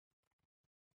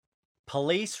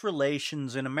police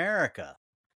relations in America.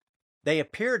 They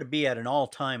appear to be at an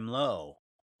all-time low.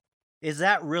 Is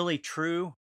that really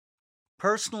true?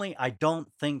 Personally, I don't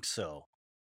think so.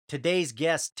 Today's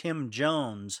guest, Tim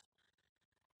Jones,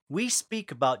 we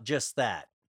speak about just that,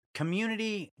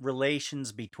 community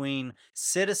relations between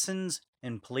citizens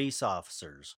and police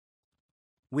officers.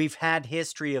 We've had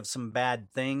history of some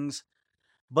bad things,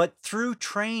 but through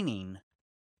training,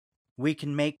 we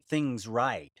can make things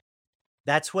right.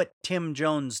 That's what Tim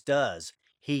Jones does.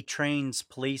 He trains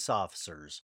police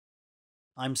officers.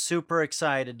 I'm super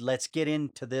excited. Let's get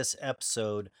into this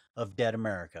episode of Dead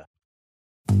America.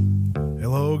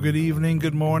 Hello, good evening,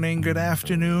 good morning, good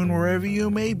afternoon, wherever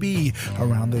you may be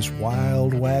around this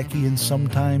wild, wacky, and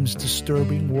sometimes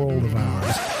disturbing world of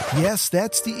ours. Yes,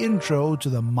 that's the intro to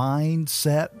the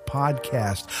Mindset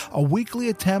Podcast, a weekly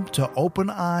attempt to open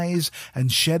eyes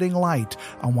and shedding light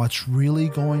on what's really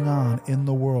going on in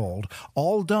the world,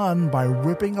 all done by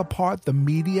ripping apart the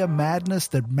media madness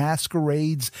that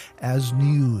masquerades as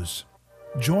news.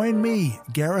 Join me,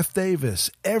 Gareth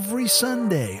Davis, every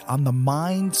Sunday on the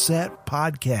Mindset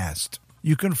Podcast.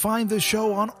 You can find the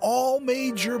show on all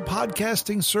major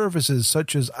podcasting services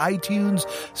such as iTunes,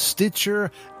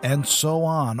 Stitcher, and so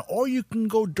on. Or you can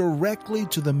go directly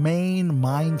to the main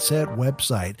Mindset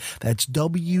website. That's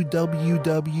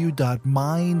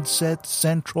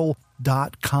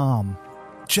www.mindsetcentral.com.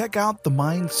 Check out the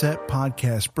Mindset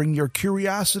Podcast. Bring your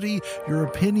curiosity, your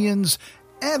opinions,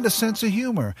 and a sense of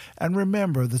humor. And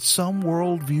remember that some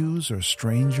worldviews are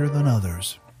stranger than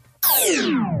others.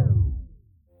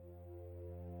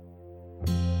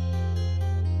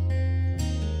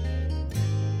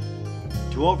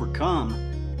 To overcome,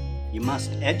 you must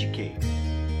educate.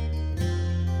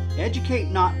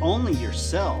 Educate not only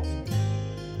yourself,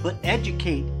 but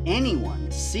educate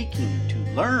anyone seeking to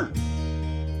learn.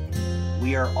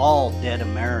 We are all Dead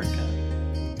America.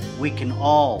 We can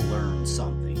all learn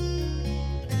something.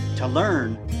 To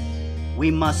learn,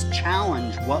 we must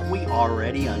challenge what we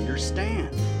already understand.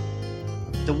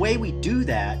 The way we do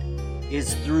that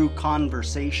is through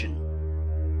conversation.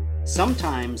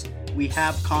 Sometimes we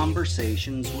have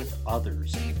conversations with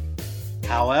others.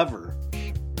 However,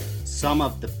 some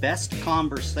of the best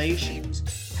conversations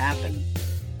happen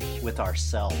with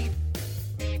ourselves.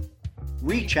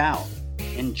 Reach out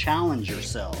and challenge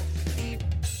yourself.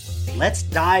 Let's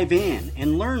dive in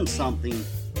and learn something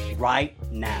right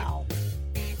now.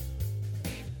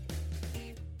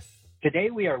 Today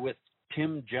we are with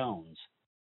Tim Jones.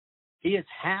 He is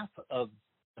half of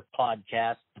the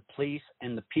podcast, The Police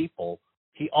and the People.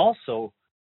 He also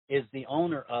is the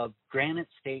owner of Granite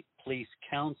State Police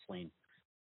Counseling.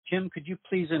 Tim, could you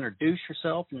please introduce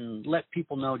yourself and let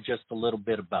people know just a little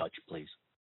bit about you, please?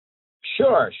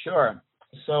 Sure.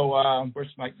 So,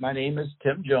 first, my name is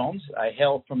Tim Jones. I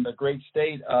hail from the great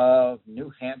state of New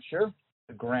Hampshire,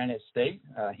 the Granite State,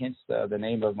 hence the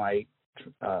name of my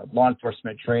law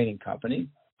enforcement training company.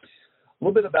 A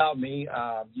little bit about me.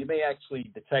 You may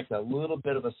actually detect a little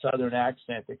bit of a southern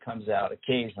accent that comes out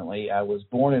occasionally. I was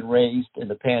born and raised in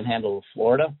the Panhandle of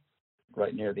Florida,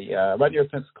 right near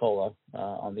Pensacola,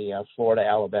 on the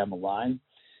Florida-Alabama line.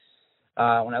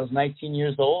 When I was 19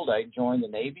 years old, I joined the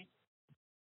Navy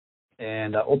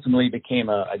and ultimately became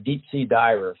a deep-sea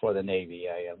diver for the Navy.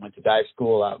 I went to dive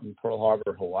school out in Pearl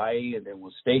Harbor, Hawaii, and then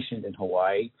was stationed in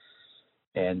Hawaii.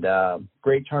 And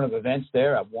great turn of events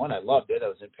there. One, I loved it. I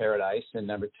was in paradise. And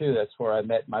number two, that's where I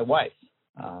met my wife,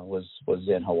 was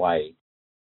in Hawaii.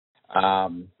 I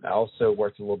also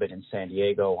worked a little bit in San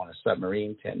Diego on a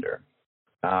submarine tender.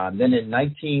 Then in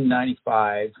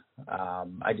 1995,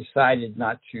 I decided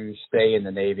not to stay in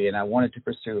the Navy, and I wanted to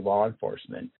pursue law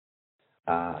enforcement.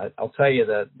 I'll tell you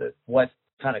that what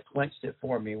kind of clinched it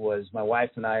for me was my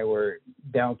wife and I were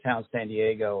downtown San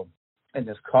Diego, and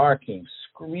this car came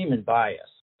screaming by us,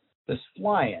 just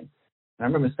flying. And I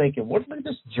remember thinking, what if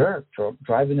this jerk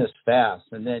driving this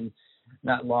fast? And then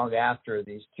not long after,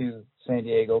 these two San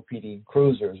Diego PD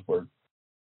cruisers were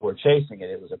chasing it.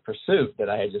 It was a pursuit that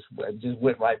it just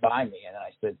went right by me. And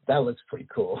I said, that looks pretty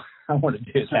cool. I want to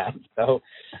do that. So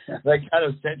that kind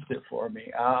of cinched it for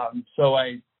me. So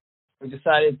we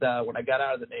decided when I got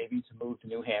out of the Navy to move to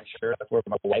New Hampshire. That's where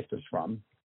my wife is from.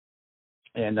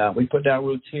 And we put down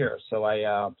roots here. So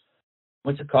I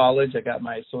went to college. I got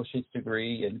my associate's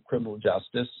degree in criminal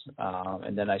justice.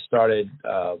 And then I started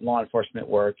law enforcement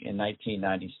work in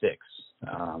 1996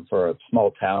 for a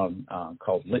small town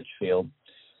called Litchfield.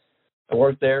 I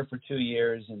worked there for 2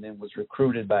 years and then was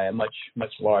recruited by a much,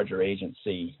 much larger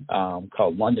agency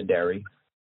called Londonderry.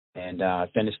 And I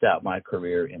finished out my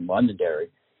career in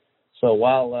Londonderry. So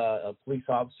while a police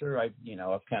officer, I've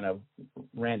kind of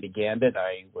ran the gambit.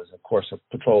 I was, of course, a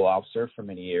patrol officer for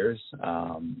many years.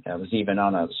 I was even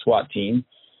on a SWAT team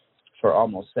for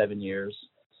almost 7 years.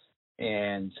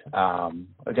 And I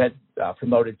got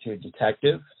promoted to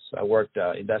detective. So I worked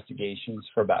investigations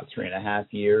for about 3.5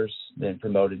 years, then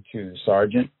promoted to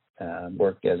sergeant.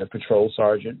 Worked as a patrol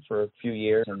sergeant for a few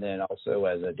years, and then also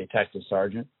as a detective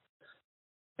sergeant.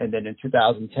 And then in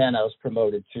 2010, I was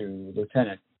promoted to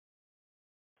lieutenant.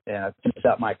 And I finished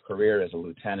out my career as a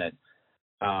lieutenant.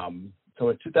 So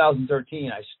in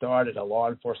 2013, I started a law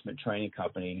enforcement training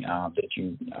company that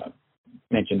you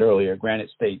mentioned earlier, Granite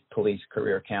State Police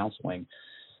Career Counseling,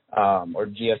 or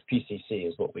GSPCC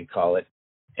is what we call it.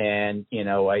 And,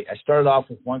 I started off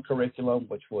with one curriculum,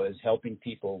 which was helping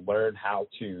people learn how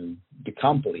to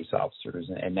become police officers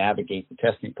and navigate the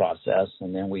testing process.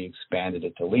 And then we expanded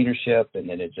it to leadership. And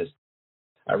then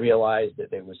I realized that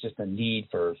there was just a need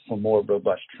for more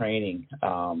robust training,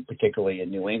 particularly in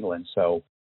New England. So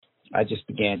I just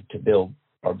began to build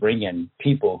or bring in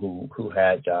people who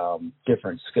had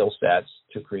different skill sets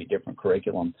to create different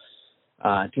curriculum.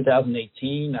 In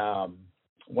 2018,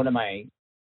 one of my,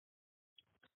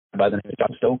 by the name of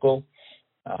John Stokel,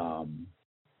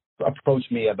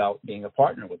 approached me about being a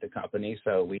partner with the company.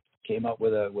 So we came up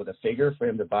with a figure for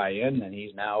him to buy in, and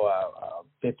he's now a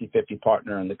 50-50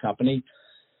 partner in the company.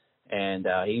 And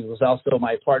he was also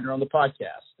my partner on the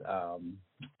podcast.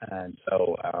 And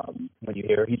so when you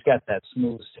hear, he's got that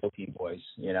smooth, silky voice.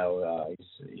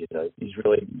 He's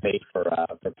really made for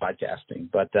podcasting.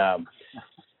 But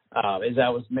as I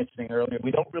was mentioning earlier,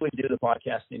 we don't really do the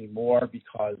podcast anymore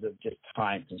because of just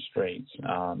time constraints.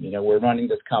 We're running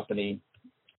this company,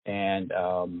 and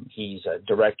he's a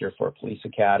director for a police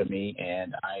academy,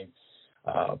 and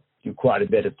I do quite a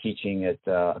bit of teaching at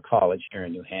a college here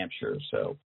in New Hampshire.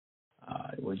 So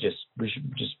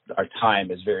our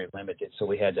time is very limited, so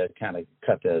we had to kind of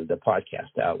cut the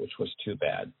podcast out, which was too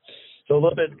bad. So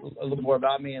a little more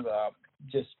about me,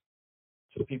 just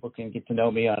so people can get to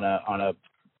know me on a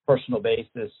personal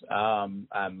basis. I'm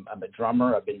a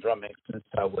drummer. I've been drumming since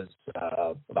I was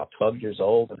about 12 years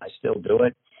old, and I still do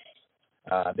it.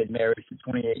 I've been married for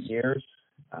 28 years.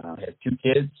 I have 2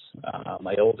 kids.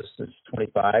 My oldest is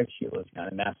 25. She lives down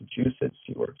in Massachusetts.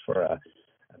 She works for a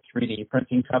 3D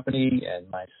printing company, and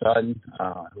my son,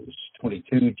 who's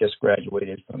 22, just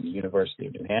graduated from the University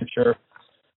of New Hampshire.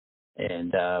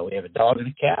 And we have a dog and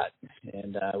a cat,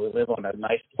 and we live on a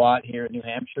nice plot here in New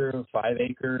Hampshire, 5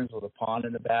 acres with a pond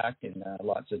in the back, and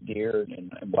lots of deer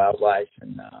and wildlife,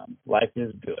 and life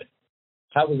is good.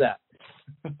 How was that?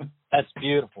 That's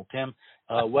beautiful, Tim.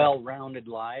 Well-rounded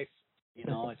life.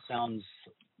 It sounds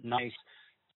nice,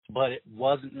 but it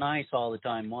wasn't nice all the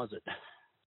time, was it?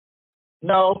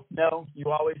 No,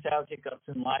 you always have hiccups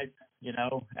in life,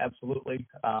 absolutely.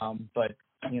 But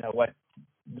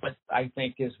what I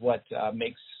think is what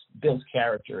builds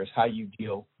character is how you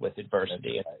deal with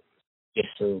adversity and get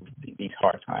through these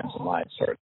hard times in life,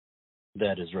 sir.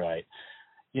 That is right.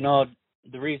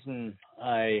 The reason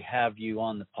I have you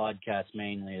on the podcast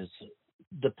mainly is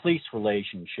the police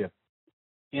relationship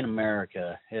in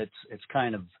America. It's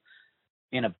kind of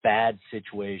in a bad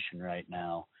situation right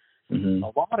now. Mm-hmm.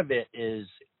 A lot of it is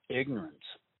ignorance.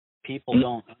 People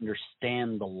don't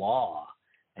understand the law.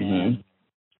 And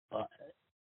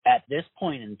at this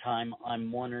point in time,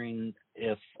 I'm wondering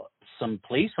if some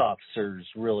police officers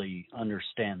really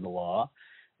understand the law.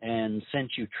 And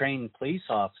since you train police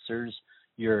officers,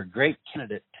 you're a great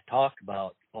candidate to talk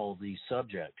about all these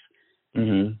subjects.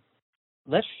 Mm-hmm.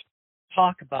 Let's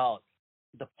talk about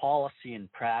the policy and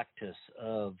practice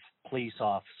of police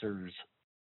officers.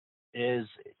 Is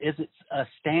it a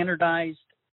standardized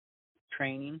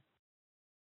training?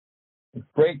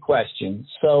 Great question.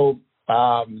 So,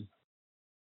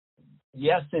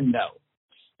 yes and no.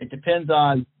 It depends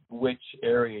on which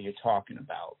area you're talking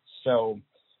about. So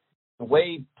the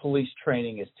way police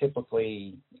training is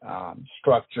typically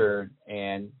structured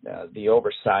and the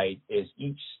oversight is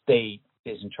each state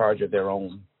is in charge of their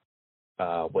own,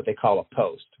 what they call a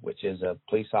post, which is a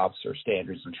police officer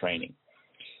standards and training.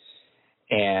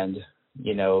 And,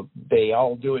 they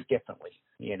all do it differently,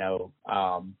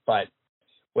 but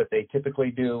what they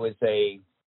typically do is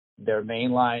their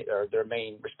main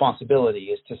responsibility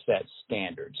is to set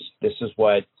standards. This is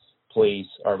what police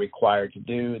are required to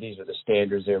do. These are the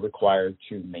standards they're required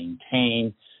to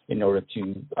maintain in order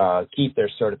to keep their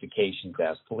certifications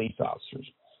as police officers.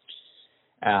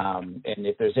 And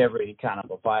if there's ever any kind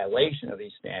of a violation of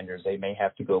these standards, they may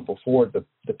have to go before the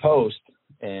post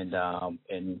and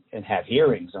have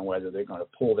hearings on whether they're going to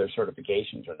pull their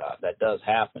certifications or not. That does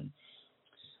happen.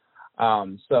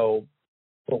 So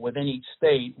but within each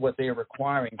state, what they are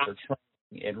requiring for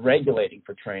training and regulating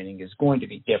for training is going to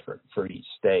be different for each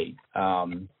state.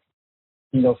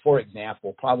 For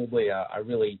example, probably a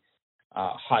really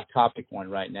hot topic one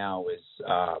right now is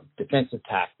defensive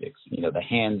tactics, the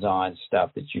hands-on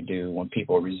stuff that you do when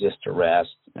people resist arrest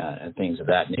and things of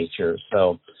that nature.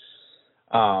 So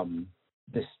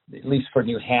at least for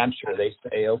New Hampshire, they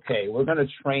say, okay, we're going to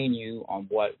train you on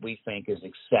what we think is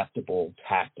acceptable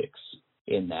tactics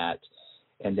in that.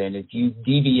 And then if you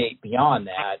deviate beyond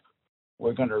that,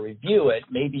 we're going to review it.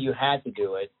 Maybe you had to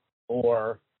do it,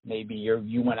 or maybe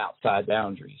you went outside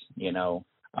boundaries,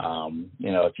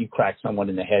 if you crack someone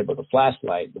in the head with a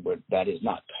flashlight, that is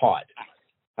not taught.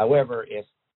 However, if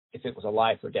it was a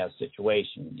life or death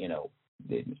situation,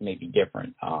 it may be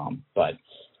different. But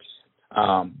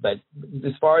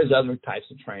as far as other types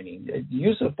of training, the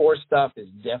use of force stuff is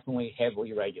definitely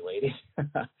heavily regulated.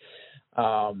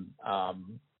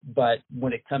 But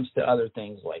when it comes to other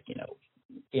things like,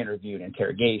 interview and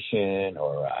interrogation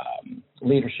or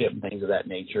leadership and things of that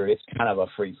nature, it's kind of a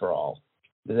free-for-all.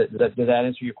 Does that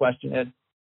answer your question, Ed?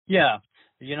 Yeah.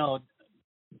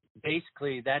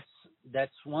 Basically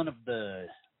that's one of the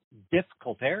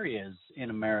difficult areas in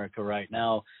America right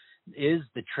now is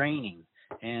the training.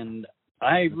 And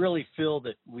I really feel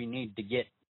that we need to get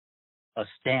a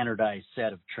standardized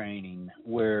set of training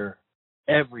where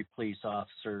every police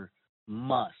officer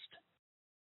must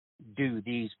do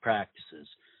these practices.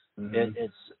 Mm-hmm.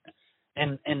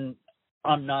 And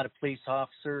I'm not a police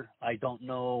officer. I don't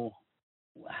know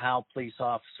how police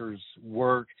officers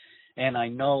work, and I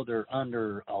know they're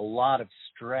under a lot of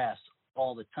stress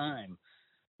all the time.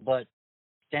 But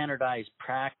standardized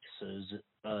practices,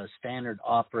 standard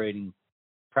operating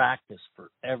practice for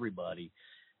everybody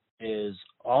is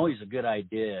always a good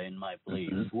idea in my belief.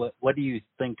 Mm-hmm. What do you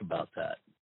think about that?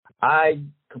 I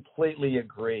completely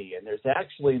agree. And there's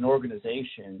actually an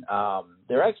organization.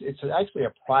 It's actually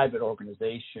a private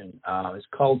organization. It's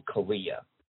called CALEA,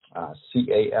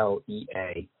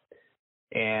 CALEA.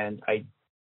 And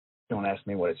don't ask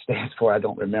me what it stands for. I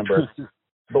don't remember.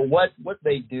 But what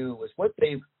they do was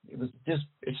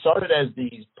it started as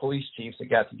these police chiefs that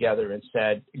got together and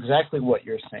said exactly what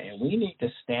you're saying. We need to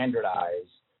standardize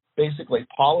basically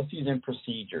policies and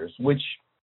procedures which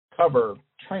cover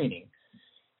training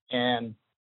and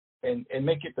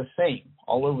make it the same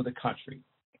all over the country.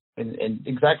 And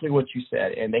exactly what you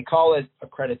said. And they call it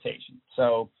accreditation.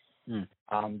 So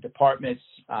departments,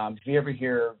 if you ever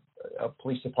hear a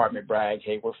police department brag,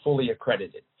 hey, we're fully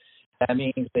accredited, that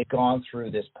means they've gone through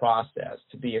this process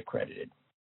to be accredited.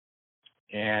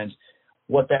 And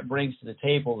what that brings to the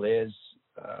table is,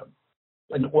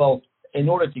 in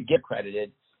order to get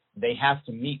accredited, they have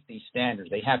to meet these standards.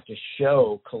 They have to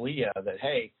show CALEA that,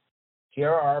 hey, here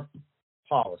are our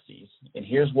policies, and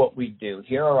here's what we do.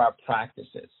 Here are our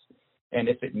practices. And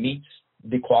if it meets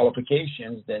the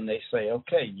qualifications, then they say,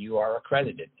 okay, you are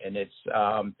accredited. And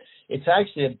it's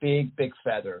actually a big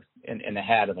feather in the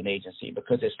hat of an agency,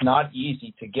 because it's not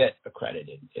easy to get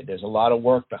accredited. There's a lot of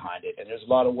work behind it, and there's a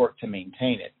lot of work to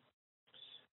maintain it.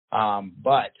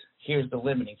 But here's the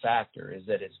limiting factor, is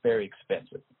that it's very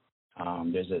expensive.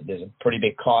 There's a pretty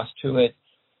big cost to it.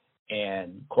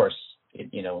 And of course,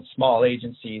 small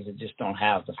agencies that just don't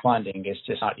have the funding, it's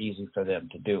just not easy for them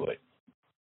to do it.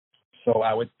 So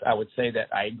I would say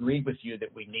that I agree with you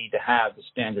that we need to have the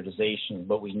standardization,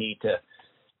 but we need to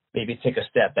maybe take a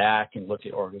step back and look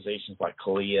at organizations like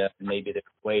CALEA, and maybe there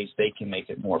are ways they can make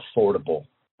it more affordable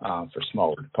for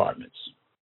smaller departments.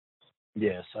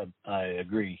 Yes, I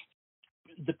agree.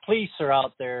 The police are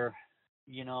out there,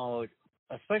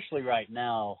 especially right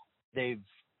now, they've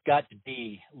got to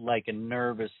be like a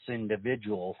nervous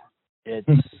individual.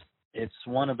 It's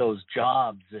one of those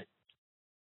jobs that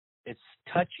it's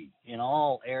touchy in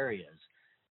all areas.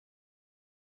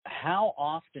 How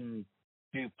often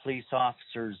do police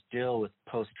officers deal with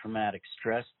post-traumatic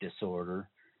stress disorder?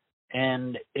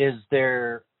 And is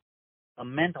there a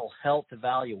mental health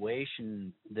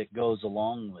evaluation that goes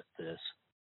along with this?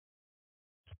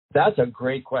 That's a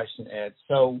great question, Ed.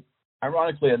 So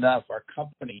ironically enough, our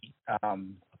company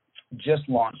just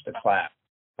launched a class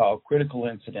called Critical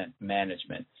Incident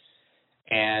Management.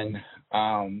 And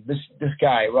this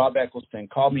guy, Rob Eccleston,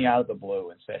 called me out of the blue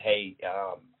and said, hey,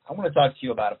 I want to talk to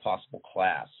you about a possible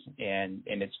class. And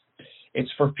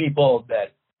it's for people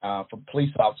that, for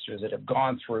police officers that have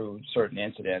gone through certain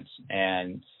incidents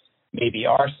and maybe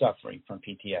are suffering from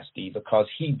PTSD, because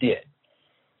he did.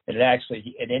 And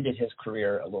it ended his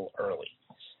career a little early.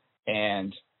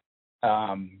 And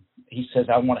he says,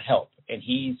 I want to help. And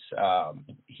he's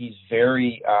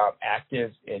very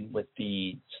active with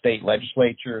the state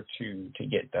legislature to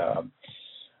get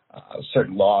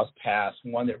certain laws passed.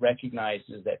 One that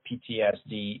recognizes that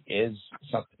PTSD is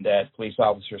something that police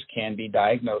officers can be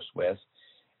diagnosed with,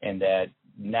 and that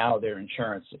now their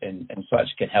insurance and such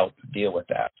can help deal with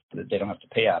that, so that they don't have to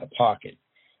pay out of pocket.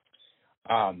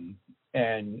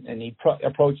 And he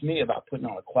approached me about putting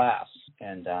on a class,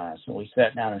 and so we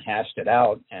sat down and hashed it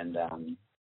out, and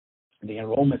the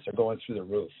enrollments are going through the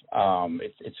roof.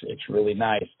 It's really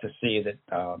nice to see that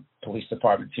police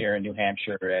departments here in New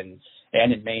Hampshire and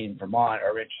in Maine and Vermont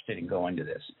are interested in going to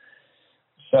this.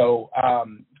 So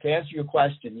to answer your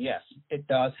question, yes, it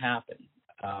does happen.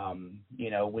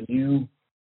 When you,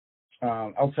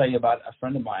 I'll tell you about a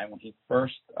friend of mine when he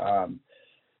first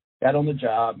got on the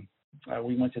job.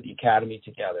 We went to the academy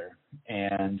together,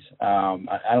 and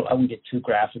I won't get too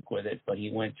graphic with it, but he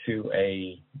went to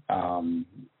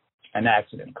an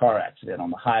accident, car accident on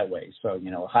the highway. So,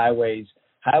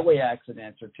 highway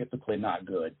accidents are typically not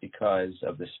good because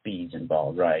of the speeds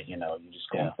involved, right? You're just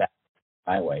going fast on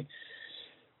the highway.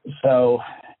 So,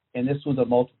 and this was a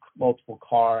multiple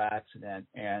car accident,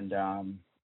 and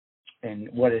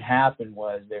what had happened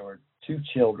was there were two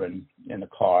children in the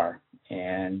car,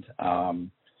 and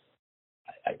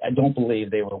I don't believe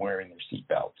they were wearing their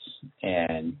seatbelts,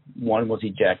 and one was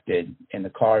ejected, and the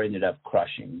car ended up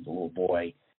crushing the little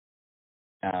boy.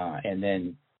 And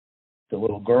then the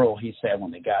little girl, he said, when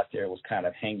they got there, was kind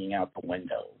of hanging out the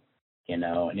window,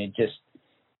 and it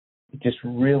just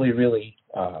really, really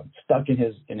stuck in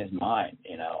his mind,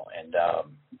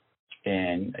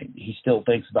 and he still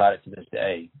thinks about it to this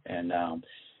day. And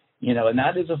and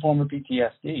that is a form of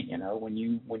PTSD. When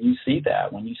you see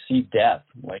that, when you see death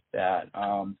like that,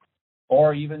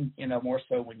 or even more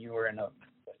so when you were in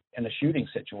a shooting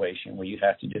situation where you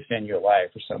have to defend your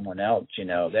life or someone else,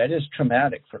 that is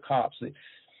traumatic for cops.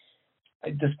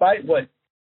 Despite what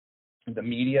the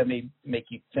media may make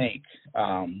you think,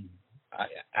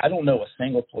 I don't know a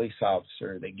single police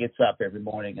officer that gets up every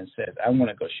morning and says, I want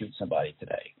to go shoot somebody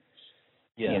today.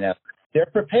 Yeah. They're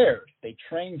prepared. They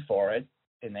train for it,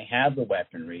 and they have the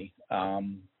weaponry,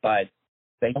 but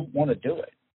they don't want to do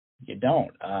it. You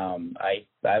don't.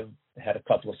 I've had a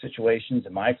couple of situations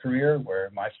in my career where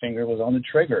my finger was on the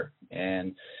trigger,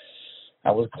 and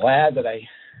I was glad that I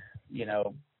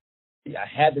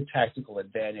had the tactical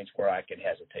advantage where I could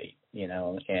hesitate,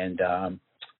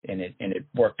 and it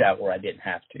worked out where I didn't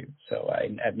have to. So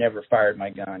I've never fired my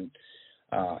gun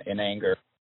in anger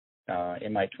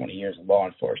in my 20 years of law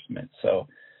enforcement. So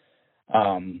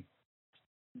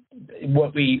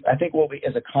what we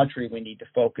as a country we need to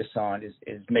focus on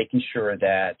is making sure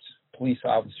that police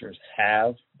officers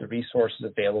have the resources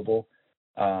available,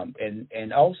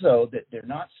 and also that they're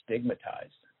not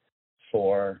stigmatized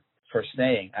for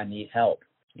saying I need help.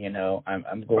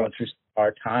 I'm going through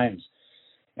hard times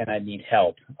and I need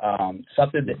help.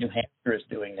 Something that New Hampshire is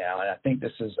doing now, and I think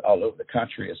this is all over the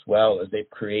country as well, is they've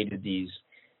created these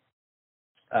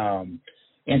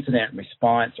incident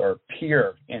response or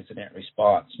peer incident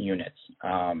response units.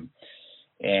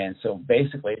 And so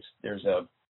basically there's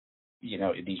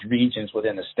these regions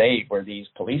within the state where these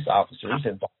police officers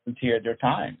have volunteered their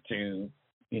time to,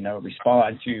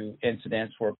 respond to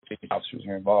incidents where police officers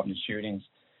are involved in shootings.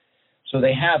 So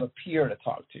they have a peer to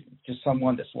talk to, just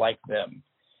someone that's like them.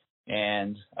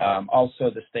 And also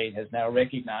the state has now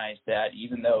recognized that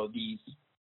even though these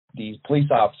police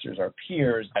officers are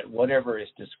peers, that whatever is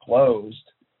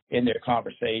disclosed in their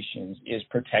conversations is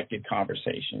protected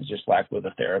conversations, just like with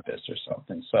a therapist or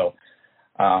something. So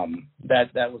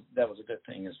that was a good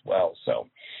thing as well. So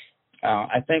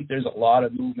I think there's a lot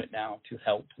of movement now to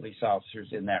help police officers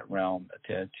in that realm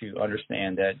to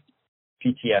understand that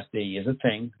PTSD is a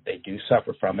thing. They do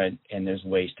suffer from it, and there's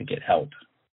ways to get help.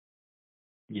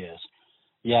 Yes.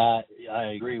 Yeah, I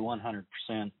agree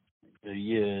 100%.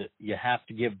 You have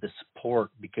to give the support,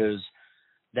 because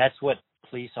that's what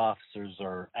police officers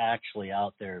are actually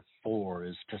out there for,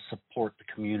 is to support the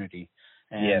community.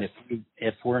 And yes.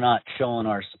 if we're not showing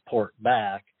our support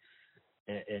back,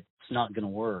 it's not going to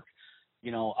work.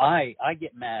 I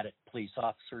get mad at police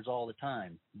officers all the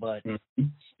time, but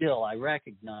still I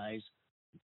recognize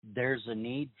there's a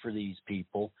need for these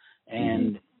people,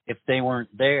 and if they weren't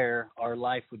there, our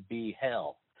life would be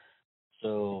hell.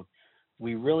 So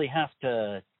we really have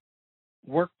to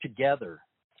work together,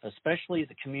 especially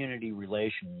the community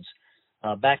relations.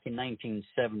 Back in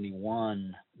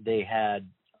 1971, they had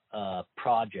a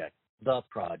project, The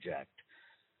Project,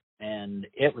 and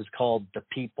it was called The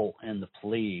People and the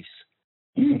Police.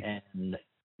 And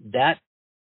that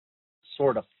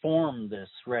sort of formed this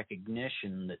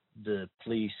recognition that the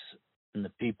police and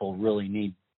the people really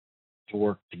need to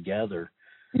work together.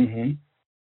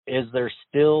 Is there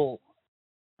still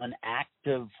an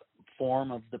active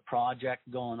form of the project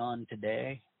going on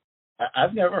today?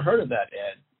 I've never heard of that,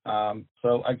 Ed.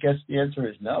 So I guess the answer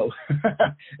is no,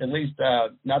 at least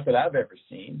not that I've ever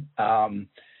seen.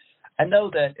 I know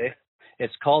that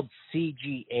it's called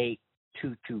CG8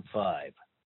 225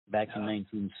 back in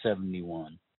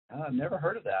 1971. I've never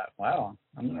heard of that. Wow.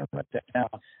 I'm going to write that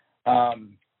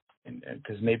down.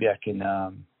 Because maybe I can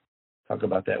talk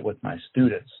about that with my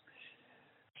students.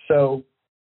 So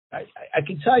I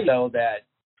can tell you, though, that,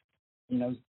 you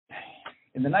know,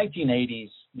 in the 1980s,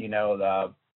 you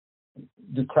know,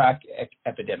 the crack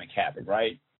epidemic happened,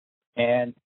 right?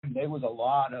 And there was a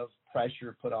lot of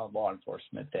pressure put on law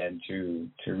enforcement then to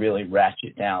really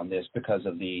ratchet down this because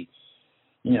of the,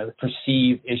 you know, the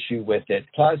perceived issue with it.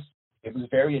 Plus, it was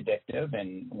very addictive,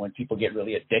 and when people get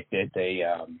really addicted, they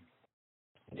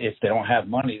if they don't have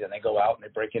money, then they go out and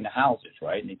they break into houses,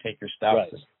 right? And they take your stuff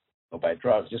to go buy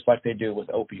drugs, just like they do with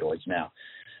opioids now.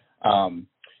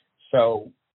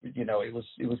 So, you know, it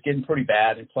was getting pretty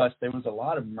bad, and plus there was a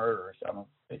lot of murders.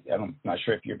 I'm not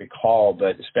sure if you recall,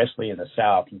 but especially in the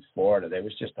South, in Florida, there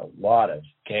was just a lot of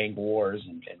gang wars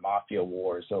and mafia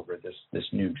wars over this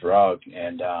new drug,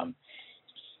 and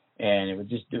it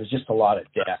was just a lot of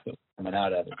death that was coming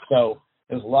out of it. So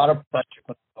there was a lot of pressure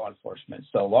put on law enforcement.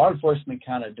 So law enforcement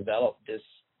kind of developed this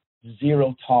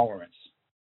zero tolerance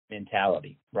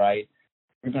mentality, right?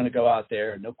 We're going to go out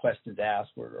there, no questions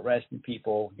asked. We're arresting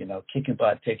people, you know, kicking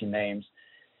butt, taking names.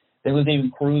 There was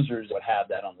even cruisers that would have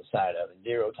that on the side of it,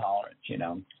 zero tolerance, you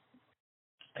know.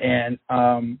 And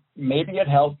maybe it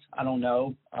helped, I don't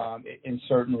know, in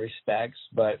certain respects.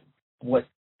 But what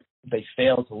they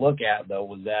failed to look at, though,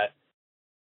 was that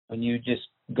when you just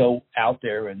go out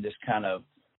there in this kind of,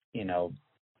 you know,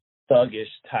 thuggish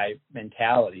type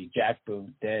mentality, jackboot,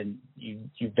 then you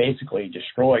basically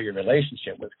destroy your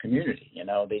relationship with the community. You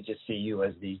know, they just see you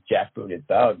as these jackbooted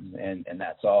thugs, and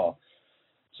that's all.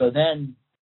 So then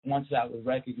once that was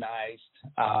recognized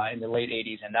in the late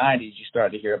 80s and 90s, you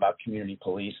started to hear about community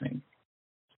policing.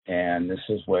 And this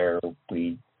is where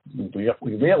we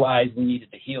realized we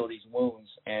needed to heal these wounds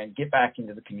and get back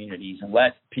into the communities and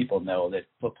let people know that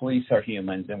the police are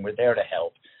humans and we're there to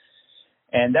help.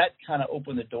 And that kind of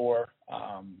opened the door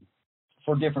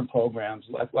for different programs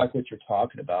like what you're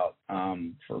talking about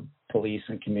for police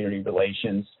and community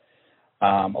relations.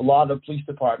 A lot of police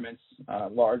departments,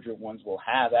 larger ones, will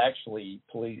have actually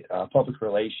public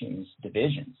relations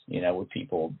divisions, you know, where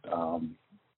people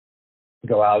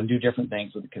go out and do different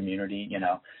things with the community, you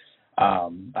know.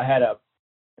 I had a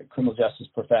criminal justice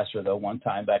professor, though, one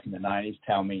time back in the 90s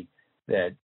tell me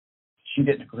that she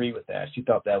didn't agree with that. She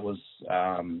thought that was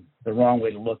the wrong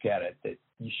way to look at it, that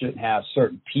you shouldn't have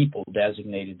certain people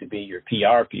designated to be your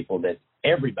PR people, that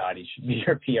everybody should be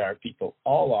your PR people.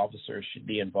 All officers should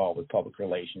be involved with public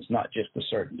relations, not just a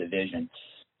certain division.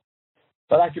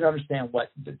 But I could understand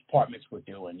what the departments were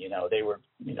doing. You know, they were,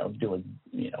 you know, doing,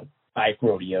 you know, bike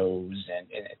rodeos and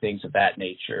things of that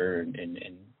nature and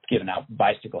giving out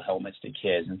bicycle helmets to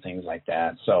kids and things like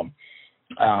that. So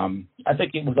I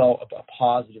think it was all a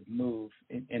positive move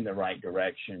in the right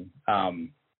direction.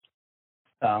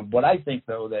 What I think,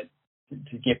 though, that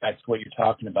to get back to what you're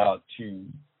talking about, to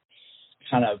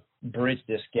kind of bridge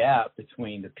this gap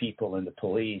between the people and the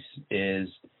police, is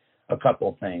a couple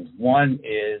of things. One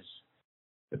is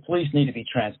the police need to be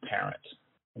transparent.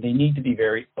 They need to be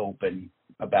very open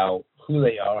about who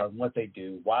they are and what they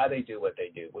do, why they do what they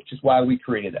do, which is why we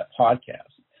created that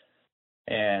podcast.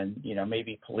 And, you know,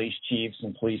 maybe police chiefs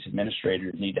and police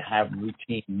administrators need to have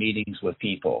routine meetings with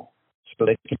people so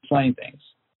they can explain things.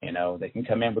 You know, they can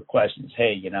come in with questions.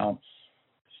 Hey,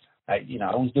 I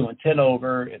was doing 10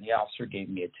 over and the officer gave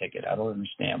me a ticket. I don't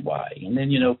understand why. And then,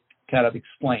 you know, kind of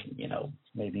explain, you know,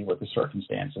 maybe what the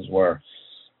circumstances were.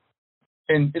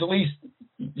 And at least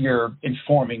you're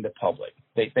informing the public.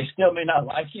 They still may not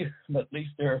like you, but at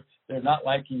least they're not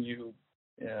liking you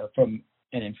from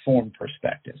an informed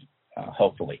perspective,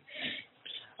 hopefully.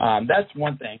 That's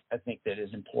one thing I think that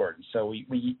is important. So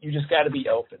you just got to be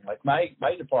open. Like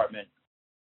my department,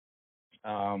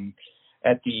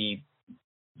 at the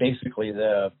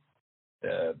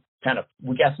kind of,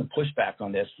 we got some pushback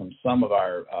on this from some of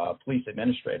our police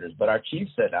administrators, but our chief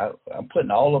said, I'm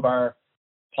putting all of our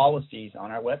policies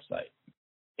on our website,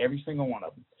 every single one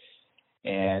of them.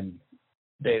 And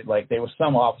there were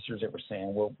some officers that were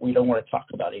saying, well, we don't want to talk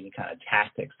about any kind of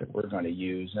tactics that we're going to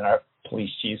use. And our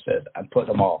police chief said, I'm putting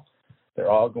them all.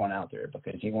 They're all going out there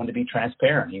because he wanted to be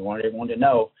transparent. He wanted everyone to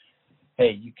know,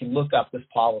 hey, you can look up this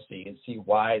policy and see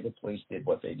why the police did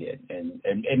what they did. And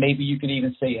maybe you can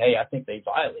even say, hey, I think they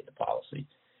violated the policy.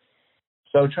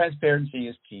 So transparency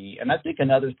is key. And I think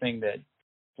another thing that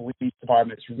police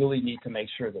departments really need to make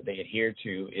sure that they adhere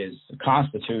to is the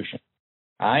Constitution.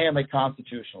 I am a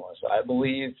constitutionalist. I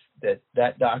believe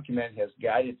that document has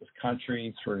guided this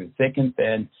country through thick and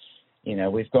thin. You know,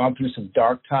 we've gone through some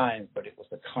dark times, but it was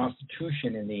the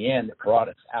Constitution in the end that brought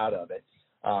us out of it.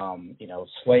 You know,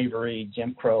 slavery,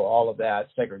 Jim Crow, all of that,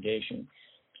 segregation.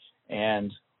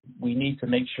 And we need to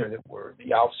make sure that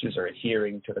the officers are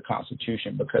adhering to the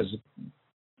Constitution, because,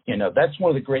 you know, that's one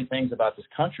of the great things about this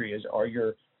country are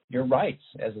your rights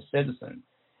as a citizen.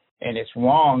 And it's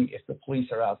wrong if the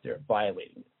police are out there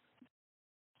violating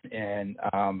it. And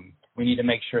we need to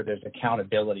make sure there's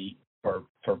accountability for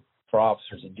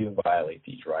officers that do violate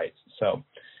these rights. So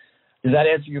does that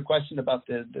answer your question about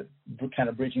the kind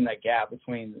of bridging that gap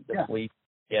between the police?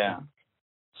 Yeah.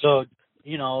 So,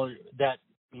 you know, that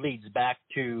leads back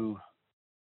to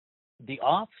the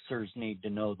officers need to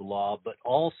know the law, but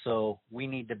also we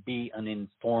need to be an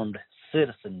informed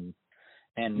citizen,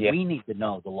 and we need to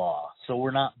know the law so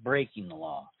we're not breaking the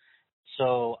law.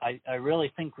 So I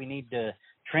really think we need to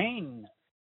train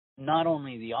not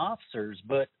only the officers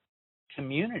but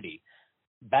community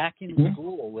back in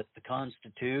school with the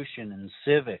Constitution and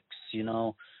civics. You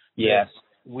know, yes,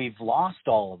 we've lost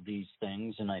all of these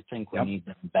things, and I think we need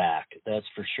them back. That's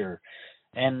for sure.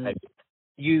 And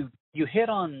you hit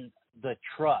on the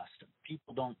trust.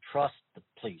 People don't trust the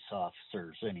police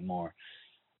officers anymore.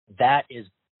 That is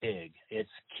big. It's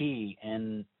key.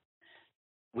 And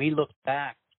we look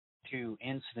back to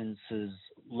incidences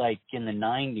like in the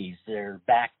 90s. They're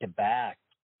back to back.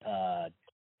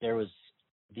 There was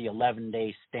the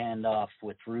 11-day standoff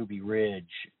with Ruby Ridge.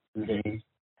 That,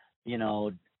 you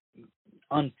know,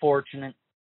 unfortunate.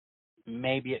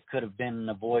 Maybe it could have been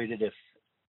avoided if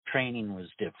training was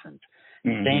different.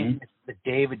 Same with the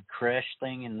David Koresh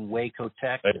thing in Waco,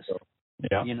 Texas.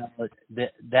 Yeah. You know,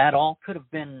 that all could have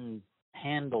been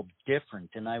handled different,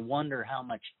 and I wonder how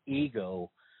much ego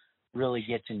really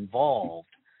gets involved.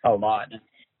 A lot.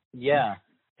 Yeah.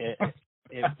 It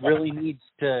really needs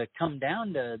to come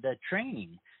down to the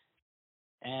training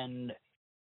and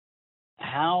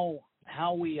how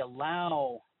we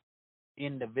allow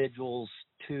individuals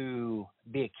to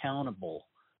be accountable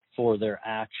for their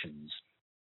actions.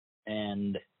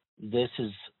 And this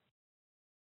is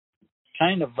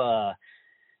kind of a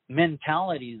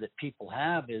mentality that people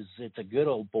have, is it's a good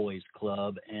old boys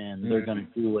club and they're going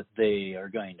to do what they are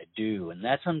going to do. And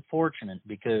that's unfortunate,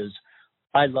 because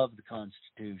I love the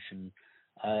Constitution.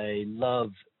 I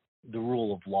love the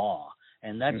rule of law.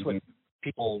 And that's what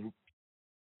people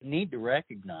need to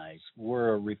recognize.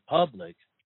 We're a republic,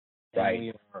 and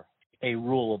we are a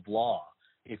rule of law.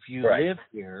 If you live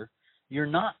here, you're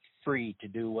not free to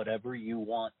do whatever you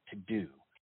want to do.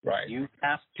 Right. You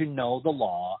have to know the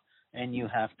law, and you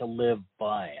have to live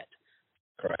by it.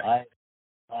 Correct.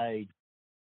 I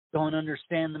don't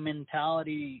understand the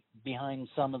mentality behind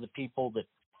some of the people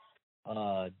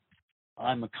that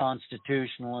I'm a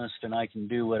constitutionalist and I can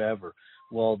do whatever.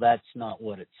 Well, that's not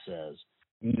what it says.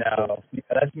 No,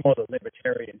 that's more the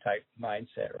libertarian type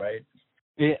mindset, right?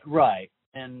 Right.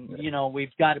 And, you know,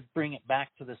 we've got to bring it back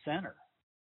to the center.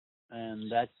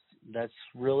 And that's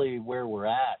really where we're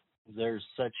at. There's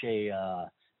such a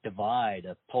divide,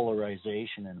 a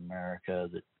polarization in America,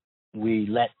 that we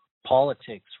let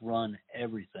politics run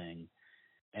everything.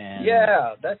 And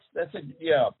I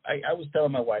was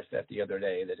telling my wife that the other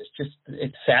day, that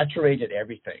it's saturated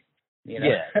everything. You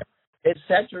know, it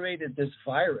saturated this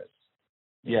virus.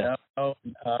 You know,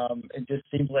 it just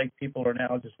seems like people are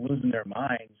now just losing their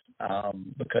minds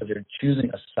because they're choosing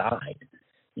a side.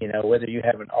 You know, whether you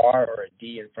have an R or a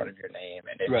D in front of your name,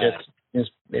 and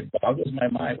it boggles my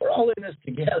mind. We're all in this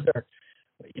together.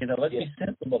 You know, let's be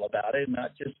sensible about it, and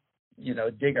not just, you know,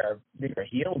 dig our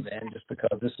heels in just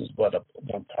because this is what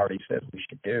one party says we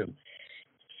should do.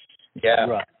 Yeah.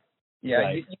 Right. Yeah.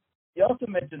 Right. You also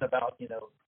mentioned about, you know,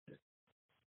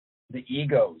 the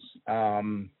egos.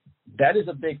 That is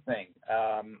a big thing.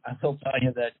 I will tell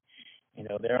you that, you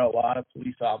know, there are a lot of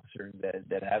police officers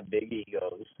that have big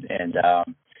egos, and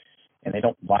they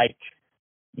don't like,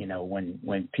 you know,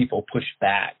 when people push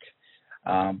back.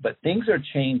 But things are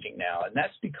changing now, and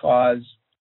that's because,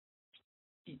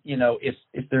 you know, if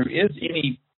there is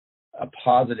a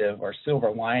positive or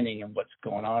silver lining in what's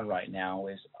going on right now,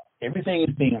 is everything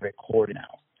is being recorded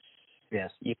now.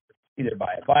 Yes. Either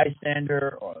by a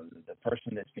bystander or the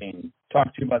person that's being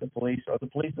talked to by the police, or the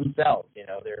police themselves. You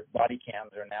know, their body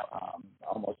cams are now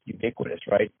almost ubiquitous,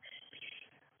 right?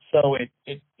 So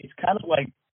it's kind of like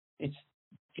it's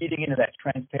feeding into that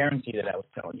transparency that I was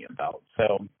telling you about.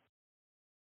 So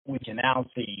we can now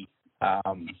see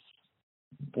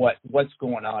what's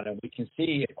going on, and we can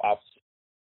see if officers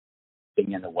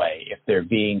getting in the way, if they're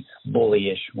being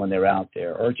bullyish when they're out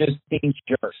there, or just being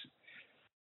jerks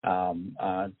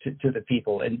to the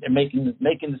people and making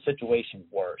the situation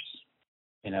worse.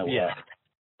 Yeah.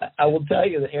 I will tell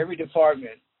you that every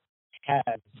department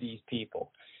has these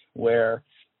people where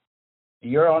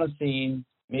you're on a scene.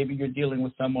 Maybe you're dealing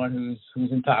with someone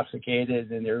who's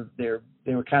intoxicated, and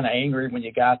they were kind of angry when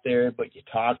you got there, but you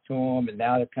talked to them, and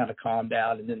now they've kind of calmed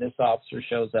down. And then this officer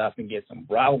shows up and gets them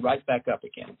riled right back up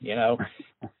again.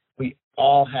 We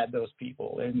all had those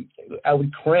people, and I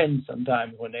would cringe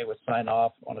sometimes when they would sign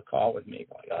off on a call with me,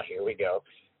 like, "Oh, here we go,"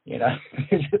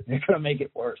 they're gonna make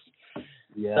it worse.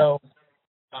 Yeah. So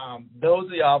those are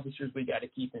the officers we got to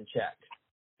keep in check,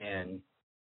 and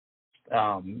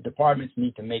departments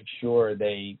need to make sure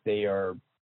they are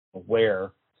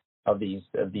aware of these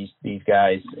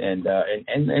guys and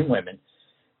women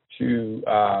to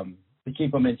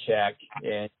keep them in check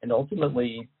and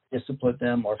ultimately discipline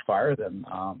them or fire them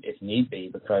if need be,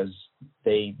 because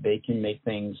they can make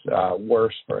things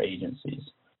worse for agencies.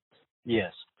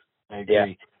 Yes, I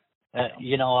agree.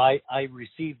 Yeah. I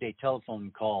received a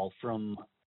telephone call from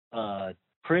a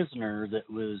prisoner that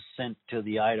was sent to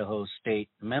the Idaho State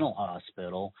Mental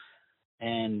Hospital,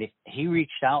 and he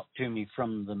reached out to me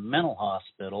from the mental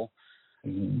hospital,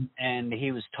 mm-hmm. and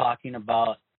he was talking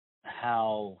about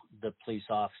how the police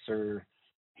officer,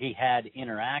 he had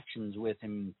interactions with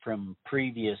him from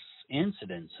previous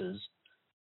incidences,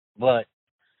 but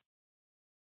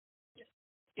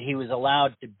he was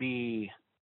allowed to be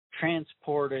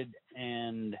transported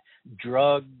and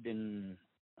drugged and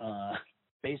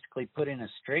basically put in a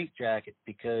straitjacket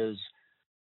because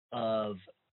of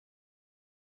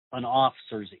an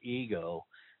officer's ego.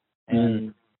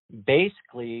 And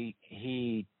basically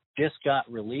he just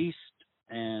got released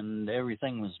and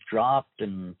everything was dropped,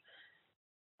 and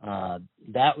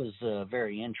that was a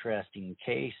very interesting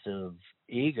case of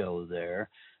ego there.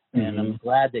 Mm-hmm. And I'm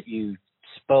glad that you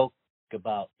spoke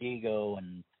about ego,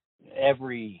 and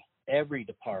every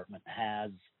department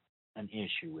has an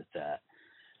issue with that.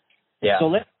 Yeah. So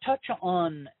let's touch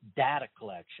on data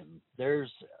collection.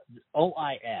 There's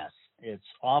OIS. It's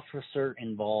Officer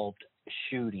Involved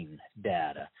Shooting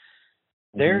Data.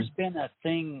 Mm-hmm. There's been a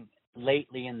thing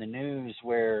lately in the news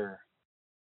where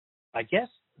I guess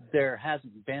there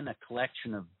hasn't been a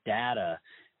collection of data.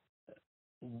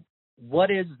 What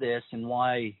is this, and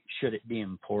why should it be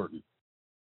important?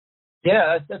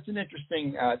 Yeah, that's an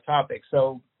interesting topic.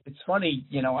 So it's funny,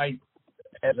 I,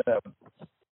 as a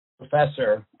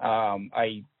professor,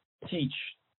 I teach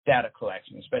data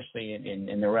collection, especially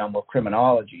in the realm of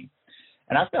criminology.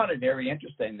 And I found it very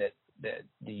interesting that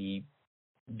the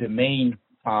main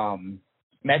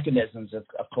mechanisms of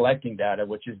collecting data,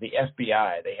 which is the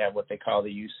FBI, they have what they call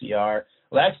the UCR.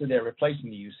 Well, actually, they're replacing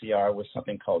the UCR with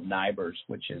something called NIBRS,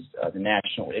 which is the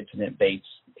National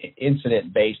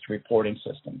Incident-Based Reporting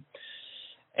System.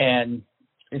 And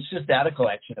it's just data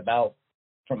collection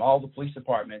from all the police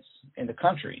departments in the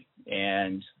country.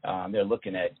 And they're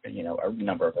looking at, a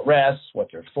number of arrests, what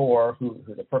they're for, who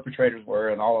the perpetrators were,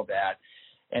 and all of that.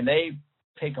 And they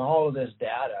take all of this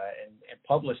data and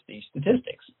publish these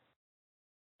statistics.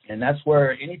 And that's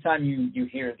where anytime you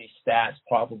hear these stats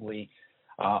probably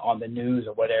on the news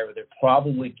or whatever, they're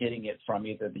probably getting it from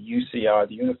either the UCR,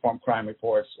 the Uniform Crime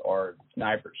Reports, or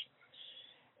NIBRS.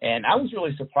 And I was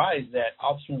really surprised that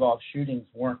officer-involved shootings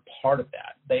weren't part of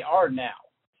that. They are now.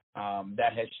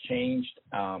 That has changed,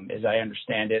 as I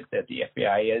understand it, that the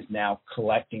FBI is now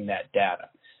collecting that data.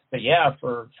 But yeah,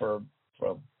 for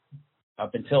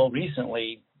up until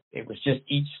recently, it was just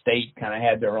each state kind of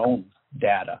had their own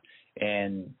data.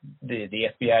 And the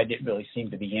FBI didn't really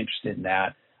seem to be interested in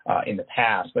that in the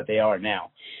past, but they are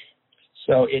now.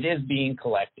 So it is being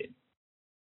collected.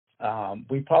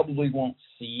 We probably won't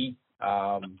see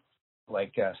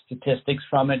statistics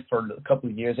from it for a couple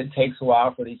of years. It takes a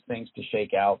while for these things to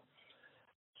shake out.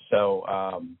 So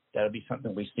that'll be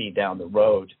something we see down the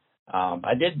road.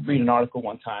 I did read an article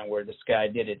one time where this guy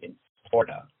did it in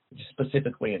Florida,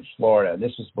 specifically in Florida.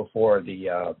 This was before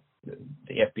the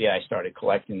FBI started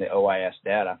collecting the OIS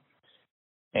data.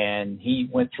 And he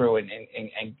went through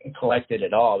and collected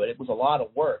it all. But it was a lot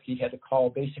of work. He had to call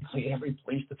basically every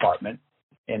police department.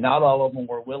 And not all of them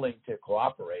were willing to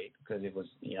cooperate because it was,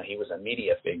 he was a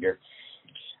media figure,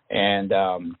 and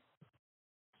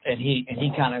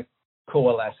he kind of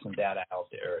coalesced some data out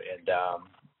there,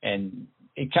 and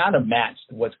it kind of matched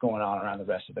what's going on around the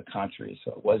rest of the country.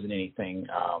 So it wasn't anything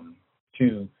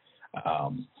too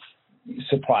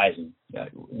surprising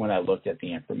when I looked at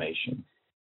the information.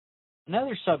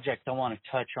 Another subject I want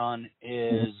to touch on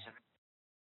is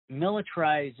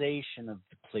militarization of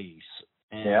the police.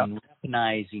 and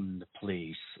weaponizing the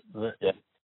police.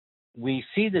 We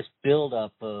see this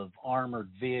buildup of armored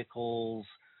vehicles.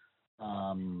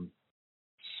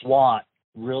 SWAT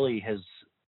really has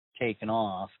taken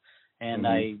off, and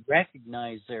I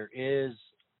recognize there is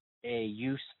a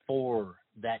use for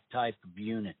that type of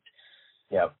unit.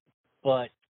 Yep. But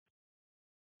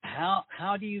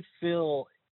how do you feel,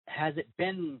 has it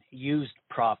been used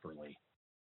properly?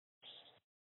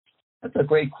 That's a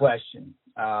great question.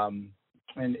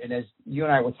 And as you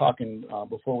and I were talking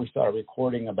before we started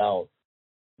recording about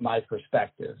my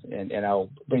perspective, and I'll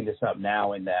bring this up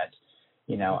now in that,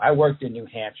 I worked in New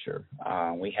Hampshire.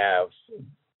 We have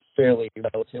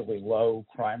relatively low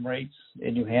crime rates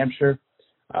in New Hampshire.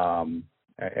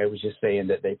 I was just saying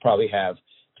that they probably have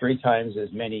 3 times as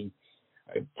many,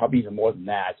 probably even more than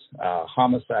that,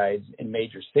 homicides in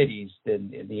major cities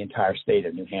than in the entire state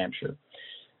of New Hampshire.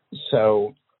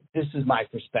 So this is my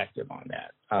perspective on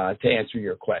that, to answer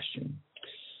your question.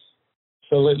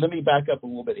 So let me back up a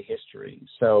little bit of history.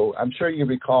 So I'm sure you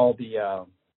recall the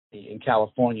in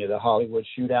California, the Hollywood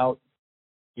shootout.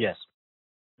 Yes.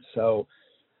 So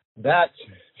that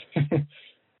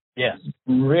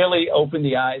really opened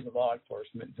the eyes of law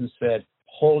enforcement, who said,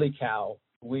 holy cow,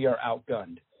 we are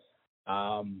outgunned.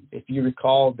 If you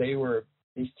recall,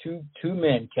 these two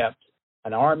men kept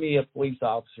an army of police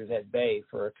officers at bay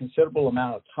for a considerable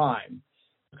amount of time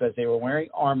because they were wearing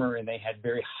armor and they had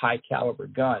very high caliber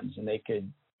guns, and they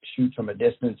could shoot from a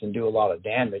distance and do a lot of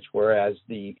damage, whereas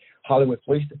the Hollywood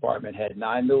Police Department had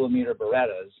 9mm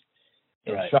Berettas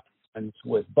and shotguns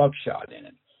with buckshot in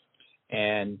it.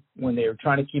 And when they were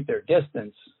trying to keep their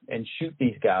distance and shoot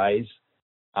these guys,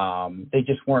 they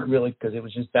just weren't really, because it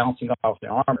was just bouncing off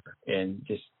their armor and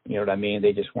just, you know what I mean?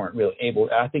 They just weren't really able.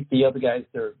 I think the other guys,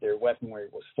 their weaponry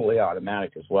was fully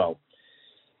automatic as well.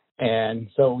 And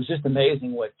so it was just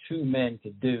amazing what 2 men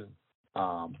could do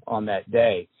on that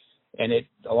day. And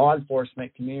the law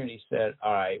enforcement community said,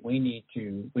 all right, we need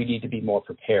to be more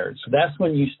prepared. So that's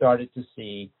when you started to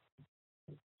see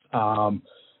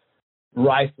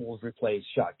rifles replace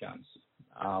shotguns.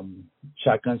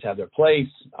 Shotguns have their place,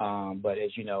 but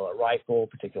as you know, a rifle,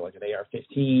 particularly like an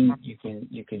AR-15,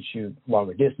 you can shoot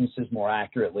longer distances more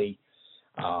accurately,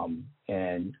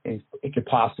 and it could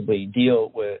possibly deal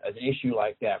with an issue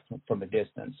like that from a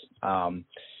distance.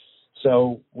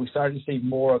 So we started to see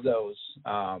more of those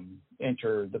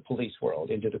enter the police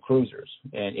world, into the cruisers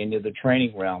and into the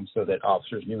training realm, so that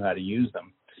officers knew how to use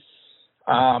them.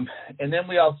 And then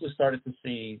we also started to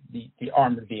see the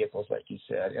armored vehicles, like you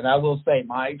said. And I will say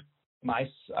my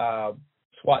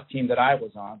SWAT team that I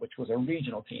was on, which was a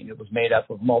regional team, it was made up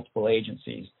of multiple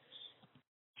agencies.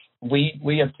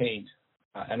 We obtained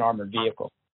an armored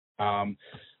vehicle. It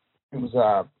was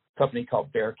a company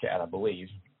called Bearcat, I believe.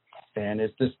 And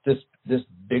it's this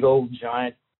big old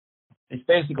giant, it's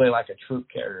basically like a troop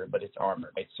carrier, but it's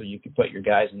armored, right? So you can put your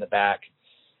guys in the back.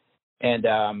 And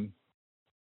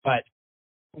but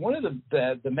one of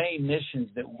the main missions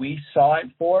that we saw it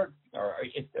for, or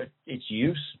its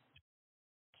use,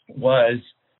 was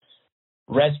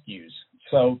rescues.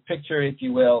 So picture, if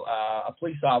you will, a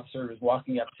police officer is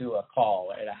walking up to a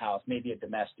call at a house, maybe a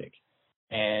domestic,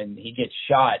 and he gets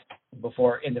shot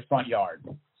in the front yard.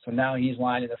 So now he's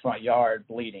lying in the front yard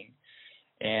bleeding.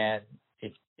 And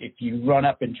if you run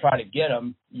up and try to get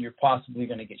him, you're possibly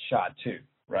going to get shot too,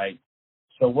 right?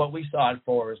 So what we saw it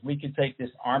for is we could take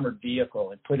this armored vehicle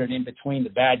and put it in between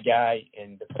the bad guy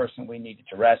and the person we needed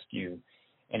to rescue,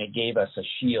 and it gave us a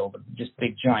shield, just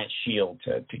big giant shield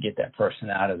to get that person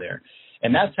out of there.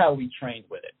 And that's how we trained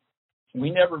with it.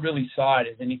 We never really saw it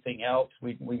as anything else.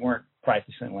 We weren't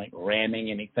practicing like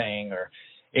ramming anything, or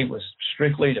it was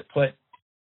strictly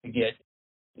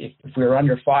if we were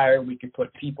under fire, we could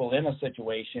put people in a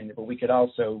situation, but we could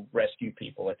also rescue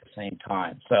people at the same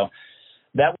time. So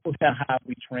that was kind of how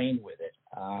we trained with it.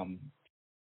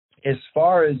 As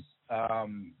far as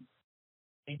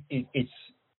its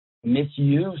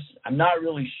misuse, I'm not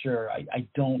really sure. I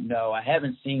don't know. I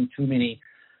haven't seen too many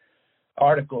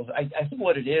articles. I think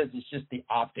what it is just the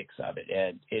optics of it.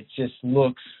 And it just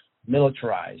looks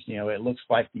militarized. You know, it looks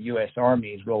like the U.S. Army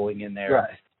is rolling in there.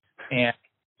 Right.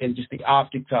 And just the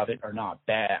optics of it are not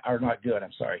good.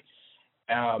 I'm sorry.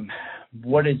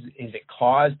 What is it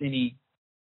caused any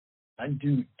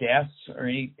undue deaths or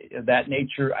any of that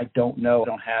nature? I don't know. I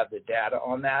don't have the data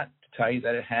on that to tell you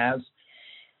that it has.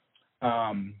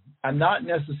 I'm not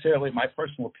necessarily, my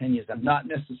personal opinion is I'm not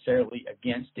necessarily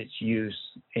against its use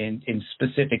in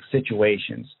specific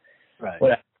situations. Right.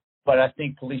 But I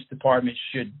think police departments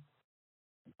should,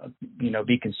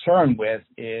 be concerned with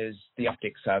is the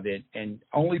optics of it, and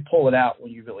only pull it out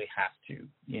when you really have to.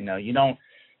 You don't,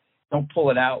 don't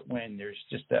pull it out when there's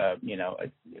just I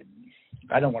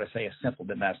don't want to say a simple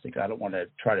domestic. I don't want to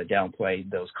try to downplay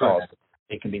those calls. Correct.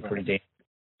 It can be pretty dangerous.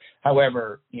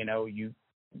 However, you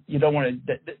don't want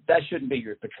to. That shouldn't be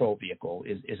your patrol vehicle.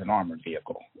 Is an armored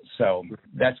vehicle. So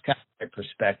that's kind of my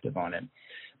perspective on it.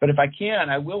 But if I can,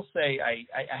 I will say I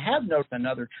have noticed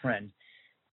another trend,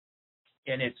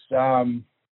 and it's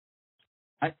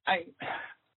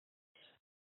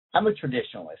I'm a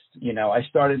traditionalist. I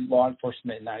started law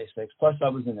enforcement in '96. Plus, I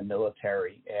was in the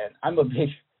military, and I'm a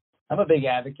big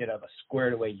advocate of a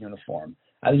squared away uniform.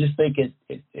 I just think it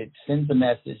sends a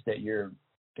message that you're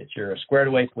a squared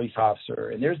away police officer.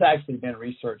 And there's actually been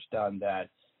research done that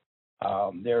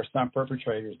there are some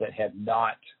perpetrators that have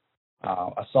not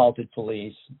assaulted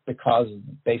police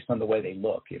based on the way they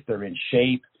look. If they're in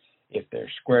shape, if they're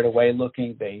squared away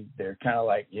looking, they're kind of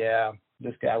like, yeah,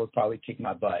 this guy would probably kick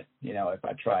my butt, if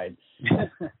I tried.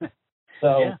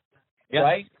 So, yeah.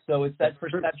 Right? So it's that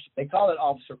perception. They call it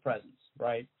officer presence,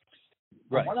 right?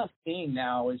 Right. What I'm seeing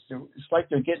now is it's like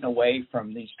they're getting away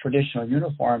from these traditional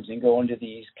uniforms and going to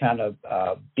these kind of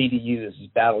BDUs, these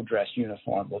battle dress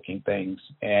uniform looking things.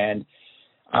 And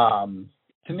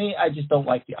to me, I just don't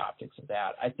like the optics of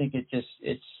that. I think that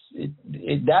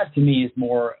to me is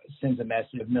more sends a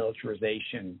message of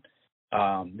militarization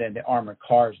than the armored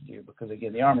cars do, because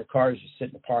again, the armored cars just sit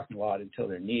in the parking lot until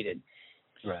they're needed.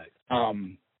 Right.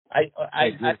 I'm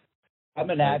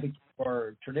an advocate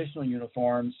for traditional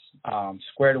uniforms,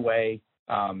 squared away.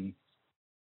 Now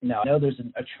I know there's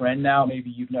a trend now. Maybe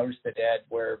you've noticed it, Ed,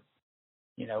 where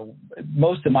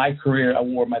most of my career I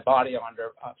wore my body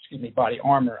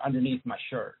armor underneath my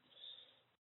shirt,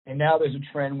 and now there's a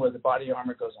trend where the body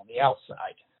armor goes on the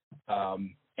outside.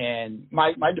 And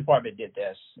my department did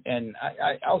this, and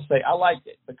I'll say I liked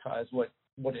it because what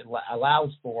it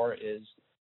allows for is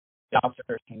the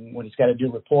officer can, when he's got to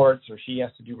do reports or she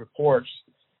has to do reports,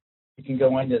 you can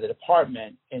go into the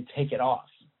department and take it off.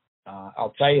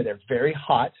 I'll tell you, they're very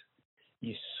hot.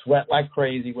 You sweat like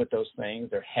crazy with those things.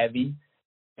 They're heavy,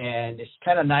 and it's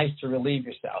kind of nice to relieve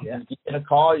yourself. Yeah. If you get a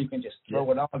call, you can just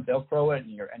throw it on, Velcro it,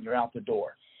 and you're out the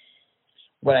door.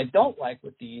 What I don't like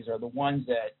with these are the ones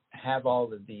that have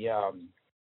all of the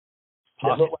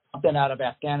look like something out of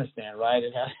Afghanistan, right?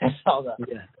 It has all the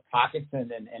pockets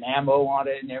and ammo on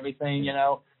it and everything,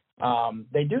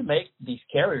 They do make these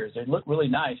carriers. They look really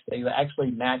nice. They actually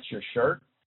match your shirt,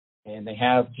 and they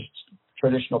have just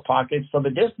traditional pockets from a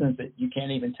distance that you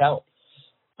can't even tell.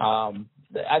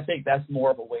 I think that's more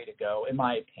of a way to go, in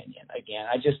my opinion. Again,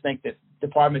 I just think that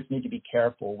departments need to be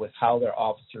careful with how their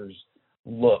officers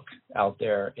look out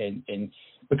there, and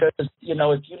because if you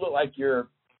look like you're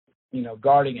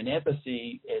guarding an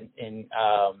embassy in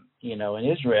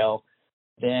Israel,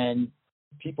 then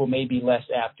people may be less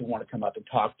apt to want to come up and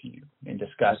talk to you and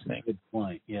discuss things. Good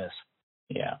point. Yes.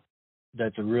 Yeah.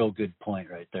 That's a real good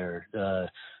point right there.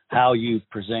 How you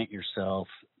present yourself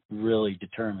really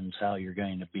determines how you're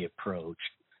going to be approached.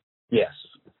 Yes.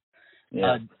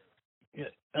 Yeah.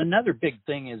 Another big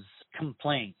thing is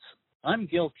complaints. I'm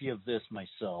guilty of this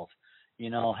myself.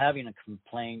 Having a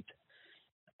complaint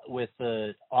with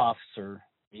the officer,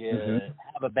 you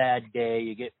have a bad day,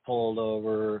 you get pulled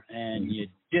over, and you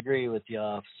disagree with the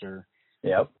officer.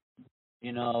 Yep.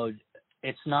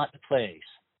 It's not the place.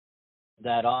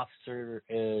 That officer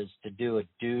is to do a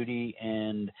duty,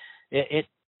 and it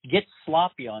gets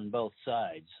sloppy on both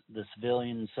sides, the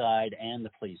civilian side and the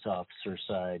police officer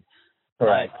side.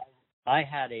 Right. I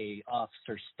had a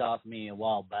officer stop me a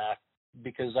while back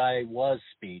because I was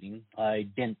speeding. I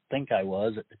didn't think I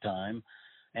was at the time,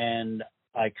 and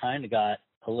I kind of got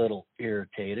a little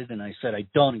irritated, and I said, I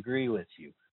don't agree with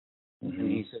you. And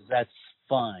he says, that's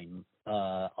fine.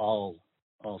 I'll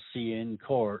see you in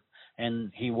court.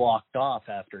 And he walked off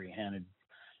after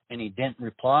and he didn't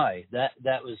reply. That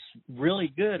was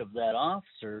really good of that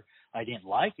officer. I didn't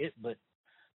like it, but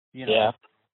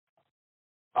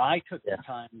I took the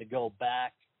time to go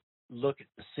back, look at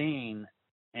the scene,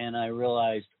 and I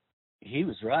realized he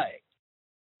was right.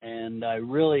 And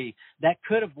that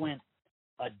could have went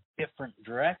a different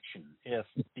direction if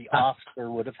the officer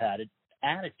would have had an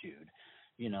attitude,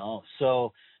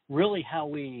 So really how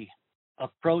we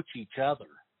approach each other,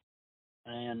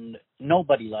 and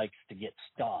nobody likes to get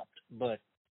stopped, but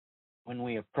when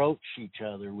we approach each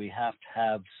other, we have to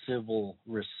have civil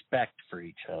respect for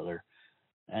each other.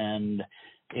 And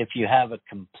if you have a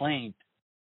complaint,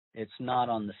 it's not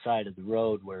on the side of the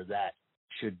road where that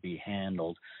should be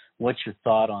handled. What's your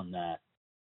thought on that?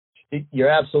 You're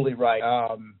absolutely right.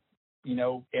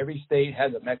 Every state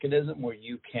has a mechanism where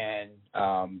you can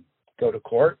go to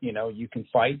court, you can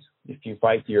fight. If you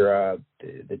fight your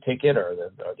the ticket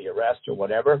or the arrest or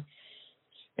whatever,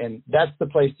 and that's the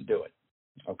place to do it.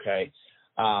 Okay,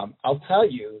 I'll tell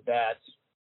you that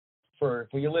for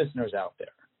your listeners out there,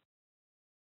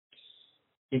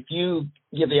 if you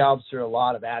give the officer a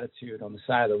lot of attitude on the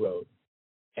side of the road,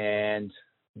 and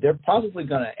they're probably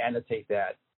going to annotate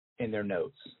that in their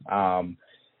notes.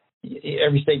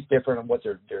 Every state's different on what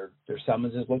their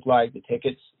summonses look like, the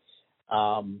tickets,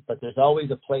 but there's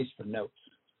always a place for notes.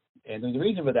 And the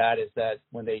reason for that is that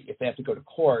if they have to go to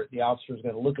court, the officer is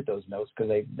going to look at those notes,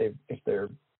 because if they're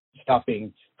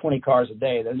stopping 20 cars a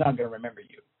day, they're not going to remember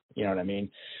you. You know what I mean?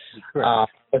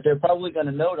 But they're probably going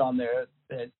to note on there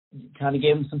that you kind of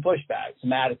gave them some pushback,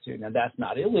 some attitude. Now, that's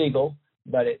not illegal,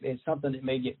 but it's something that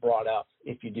may get brought up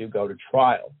if you do go to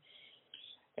trial.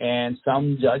 And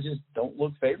some judges don't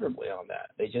look favorably on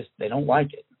that. They don't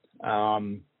like it.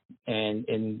 And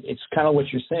it's kind of what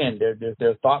you're saying.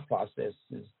 Their thought process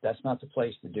is that's not the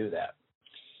place to do that.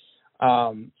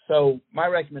 So my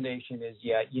recommendation is,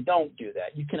 you don't do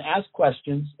that. You can ask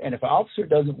questions, and if an officer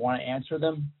doesn't want to answer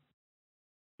them,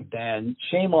 then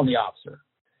shame on the officer.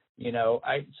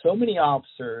 So many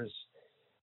officers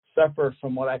suffer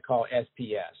from what I call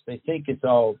SPS. They think it's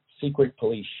all secret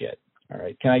police shit. All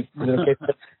right. Is it okay?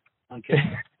 Okay.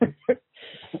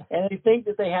 And they think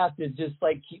that they have to just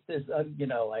keep this,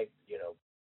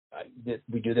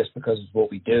 we do this because it's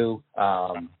what we do.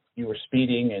 You were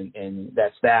speeding and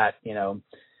that's that,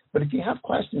 But if you have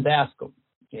questions, ask them,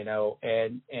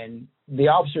 and the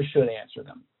officer should answer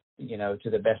them, to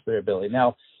the best of their ability.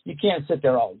 Now, you can't sit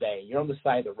there all day. You're on the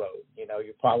side of the road.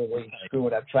 You're probably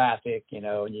screwing up traffic, and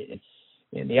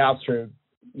the officer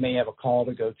may have a call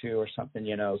to go to or something,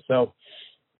 So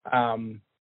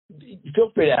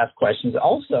feel free to ask questions.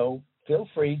 Also, feel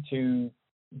free to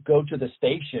go to the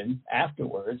station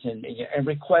afterwards and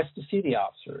request to see the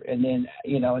officer, and then,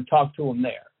 and talk to him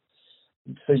there.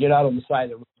 So you're not on the side of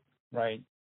the road, right?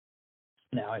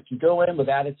 Now, if you go in with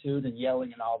attitude and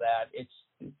yelling and all that,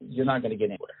 you're not going to get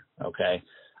anywhere, okay?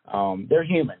 They're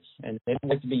humans, and they don't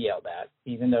like to be yelled at,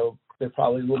 even though they're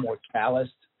probably a little more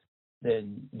calloused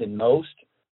than most,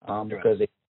 because they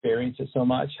experience it so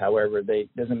much. However,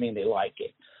 doesn't mean they like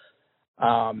it.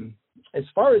 As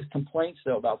far as complaints,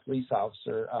 though, about police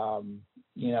officer,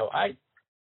 I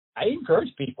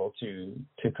encourage people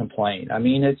to complain. I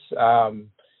mean, it's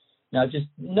now just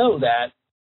know that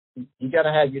you got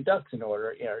to have your ducks in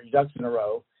order, your ducks in a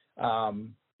row.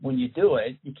 When you do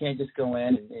it, you can't just go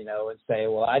in and say,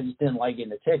 well, I just didn't like getting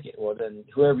the ticket. Well, then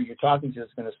whoever you're talking to is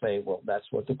going to say, well, that's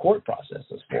what the court process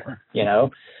is for,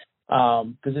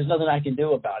 because there's nothing I can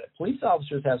do about it. Police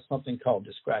officers have something called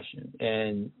discretion,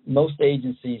 and most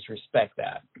agencies respect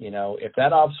that. If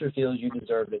that officer feels you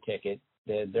deserve the ticket,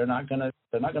 then they're not gonna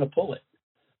pull it.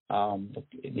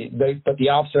 But the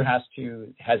officer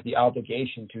has the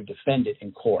obligation to defend it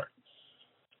in court.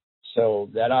 So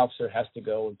that officer has to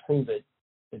go and prove it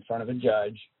in front of a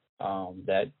judge,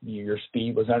 that your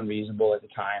speed was unreasonable at the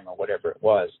time or whatever it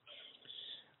was.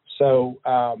 So,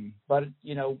 but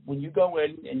when you go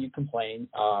in and you complain,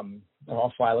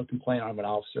 I'll file a complaint on an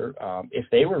officer. If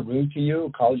they were rude to you,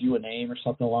 calls you a name or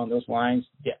something along those lines,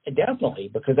 definitely,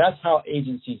 because that's how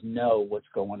agencies know what's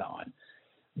going on.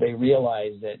 They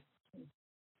realize that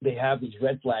they have these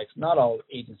red flags. Not all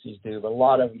agencies do, but a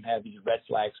lot of them have these red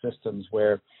flag systems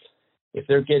where if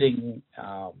they're getting,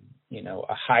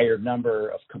 a higher number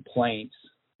of complaints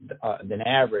than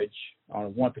average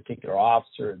on one particular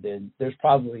officer, then there's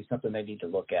probably something they need to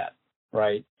look at,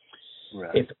 right?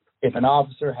 Right. If an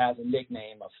officer has a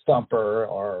nickname of Thumper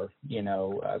or,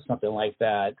 something like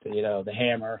that, the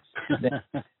Hammer, then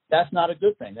that's not a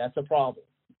good thing. That's a problem,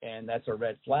 and that's a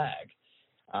red flag.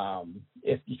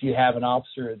 If you have an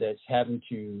officer that's having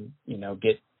to,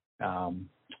 get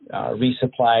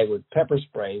resupplied with pepper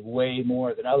spray way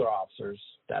more than other officers,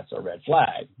 that's a red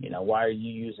flag. Why are you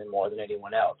using more than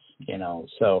anyone else?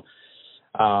 So,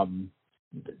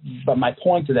 but my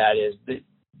point to that is that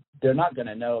they're not going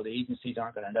to know. The agencies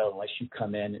aren't going to know unless you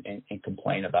come in and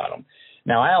complain about them.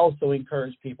 Now, I also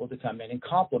encourage people to come in and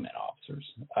compliment officers.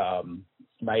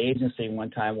 My agency one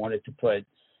time wanted to put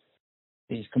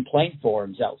these complaint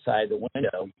forms outside the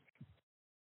window,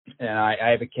 and I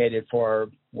advocated for,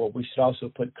 well, we should also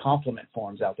put compliment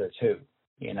forms out there too,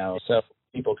 so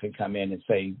people can come in and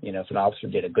say, if an officer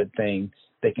did a good thing,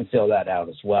 they can fill that out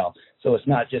as well. So it's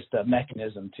not just a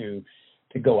mechanism to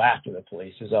go after the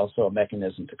police. There's also a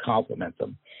mechanism to compliment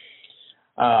them.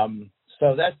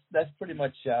 So that's pretty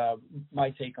much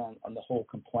my take on the whole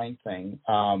complaint thing.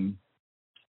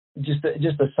 Just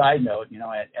a side note,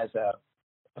 as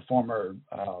a former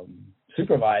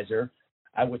supervisor,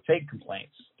 I would take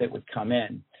complaints that would come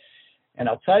in. And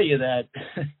I'll tell you that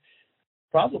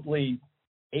probably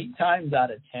 8 times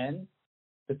out of 10,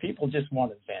 the people just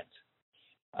want to vent.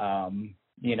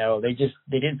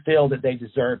 They didn't feel that they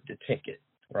deserved a ticket,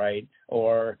 right?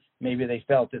 Or maybe they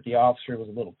felt that the officer was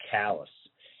a little callous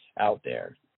out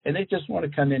there, and they just want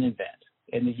to come in and vent.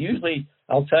 And usually,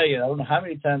 I'll tell you, I don't know how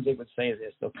many times they would say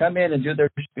this. They'll come in and do their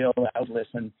spiel, I would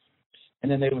listen,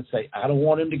 and then they would say, I don't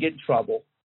want him to get in trouble.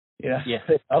 Yeah.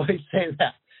 They always say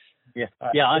that. Yeah.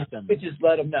 Yeah, I've done that. Just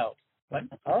let them know. Like,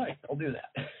 all right, I'll do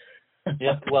that.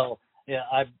 Yeah. Well, yeah,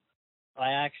 I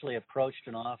actually approached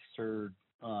an officer.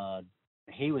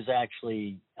 He was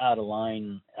actually out of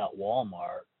line at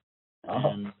Walmart,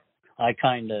 and I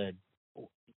kind of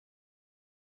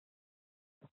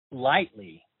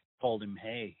lightly told him,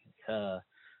 "Hey, can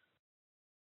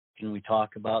we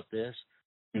talk about this?"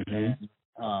 Mm-hmm.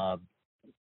 And,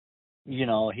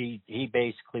 he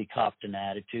basically copped an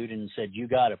attitude and said, "You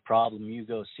got a problem, you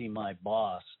go see my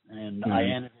boss." And I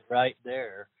ended it right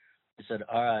there. I said,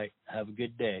 "All right, have a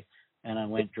good day." And I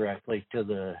went directly to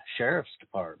the sheriff's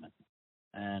department.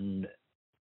 And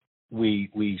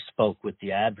we spoke with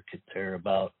the advocate there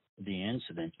about the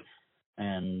incident.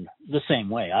 And the same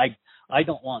way, I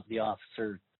don't want the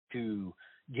officer to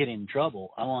get in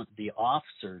trouble. I want the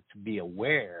officer to be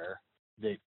aware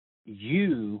that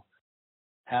you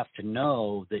have to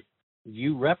know that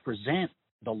you represent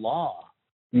the law.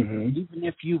 Mm-hmm. Even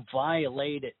if you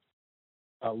violate it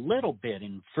a little bit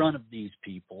in front of these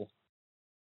people,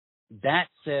 that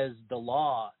says the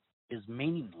law is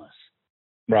meaningless.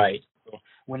 Right. So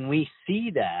when we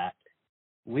see that,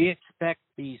 we expect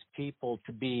these people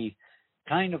to be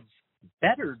kind of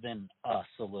better than us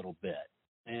a little bit.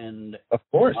 And of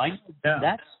course, I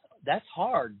know that's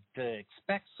hard to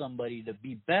expect somebody to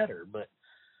be better, but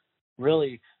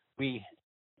really we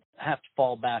have to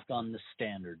fall back on the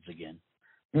standards again.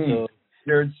 So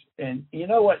standards, and you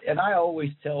know what? And I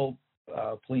always tell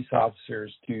police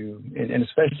officers to, and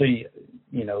especially,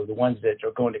 the ones that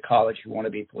are going to college who want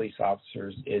to be police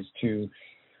officers, is you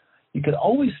could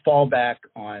always fall back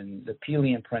on the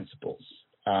Pelian principles.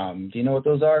 Do you know what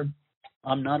those are?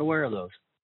 I'm not aware of those.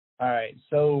 All right.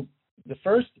 So the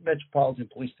first Metropolitan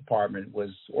Police Department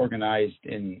was organized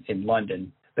in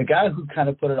London. The guy who kind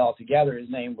of put it all together, his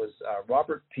name was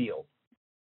Robert Peel.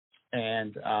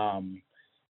 And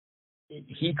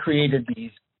he created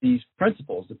these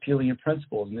principles, the Pelian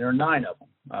principles, and there are 9 of them.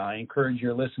 I encourage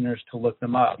your listeners to look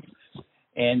them up.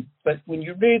 But when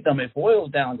you read them, it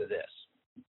boils down to this.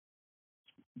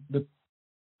 The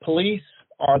police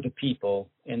are the people,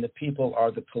 and the people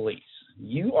are the police.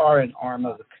 You are an arm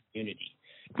of the community.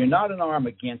 You're not an arm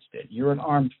against it. You're an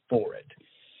arm for it.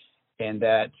 And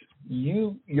that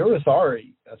your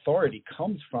authority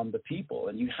comes from the people,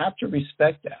 and you have to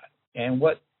respect that. And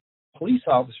what police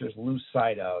officers lose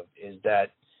sight of is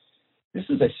that this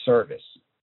is a service.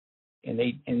 And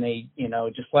they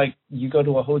just like you go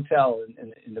to a hotel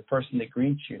and the person that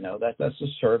greets you, that's a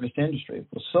service industry.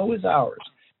 Well, so is ours.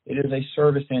 It is a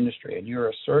service industry, and you're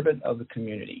a servant of the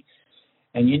community.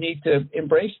 And you need to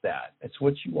embrace that. It's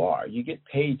what you are. You get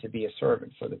paid to be a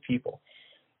servant for the people.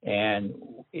 And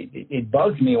it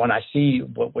bugs me when I see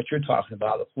what you're talking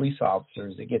about, the police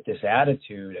officers that get this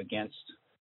attitude against,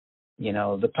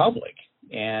 the public.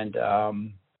 And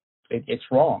it's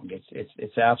wrong.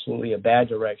 It's absolutely a bad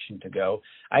direction to go.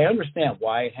 I understand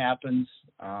why it happens.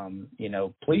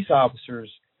 Police officers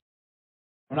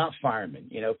are not firemen.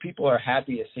 People are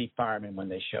happy to see firemen when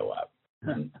they show up.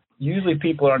 Usually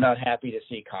people are not happy to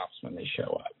see cops when they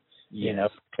show up. Yes.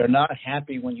 They're not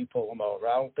happy when you pull them over.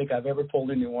 I don't think I've ever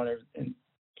pulled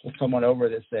someone over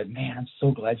that said, "Man, I'm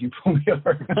so glad you pulled me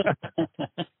over."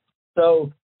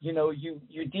 So,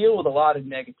 you deal with a lot of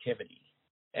negativity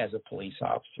as a police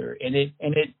officer, and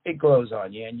it grows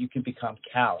on you, and you can become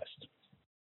calloused.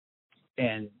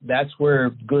 And that's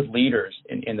where good leaders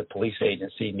in the police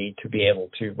agency need to be able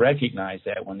to recognize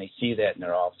that when they see that in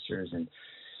their officers and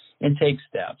take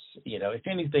steps. If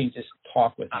anything, just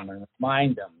talk with them and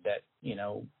remind them that,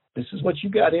 this is what you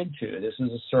got into. This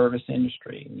is a service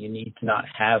industry, and you need to not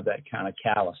have that kind of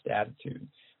calloused attitude.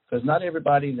 Because not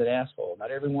everybody's an asshole.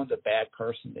 Not everyone's a bad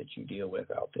person that you deal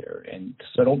with out there. And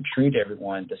so don't treat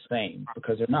everyone the same,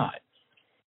 because they're not.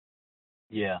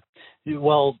 Yeah.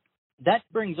 Well, that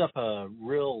brings up a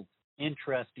real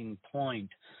interesting point.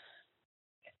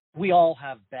 We all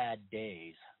have bad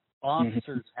days.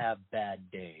 Officers have bad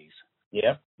days.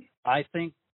 Yep. I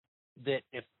think that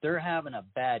if they're having a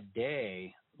bad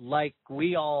day, like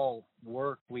we all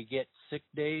work, we get sick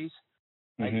days.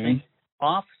 I think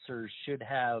officers should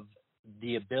have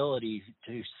the ability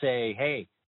to say, "Hey,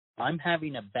 I'm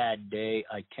having a bad day.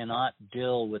 I cannot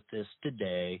deal with this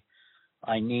today.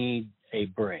 I need a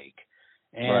break,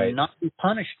 and not be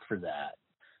punished for that.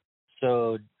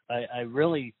 So I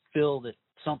really feel that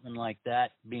something like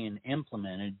that being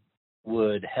implemented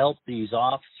would help these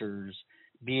officers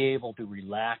be able to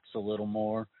relax a little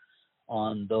more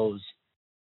on those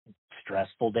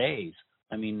stressful days.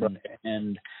 I mean,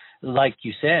 and like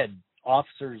you said,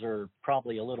 officers are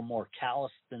probably a little more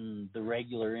callous than the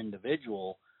regular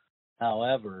individual.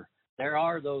 However, there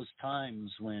are those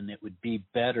times when it would be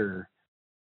better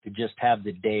to just have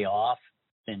the day off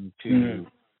than to,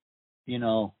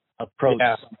 approach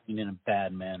something in a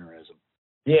bad mannerism.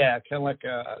 Yeah, kind of like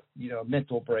a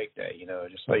mental break day,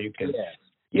 just so you can.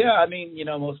 Yeah, I mean,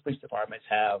 most police departments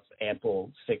have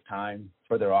ample sick time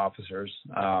for their officers.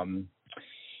 But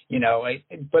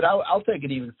I'll take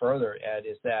it even further, Ed,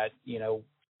 is that,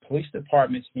 police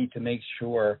departments need to make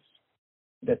sure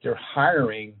that they're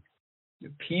hiring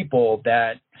people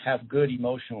that have good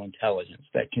emotional intelligence,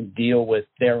 that can deal with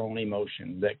their own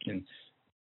emotions, that can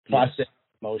process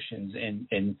emotions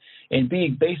and be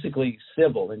basically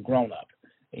civil and grown up,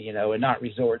 and not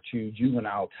resort to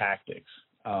juvenile tactics,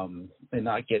 and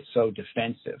not get so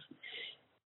defensive.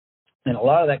 And a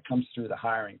lot of that comes through the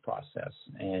hiring process,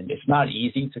 and it's not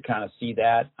easy to kind of see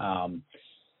that.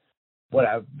 What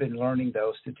I've been learning,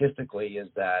 though, statistically, is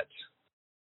that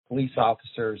police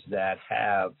officers that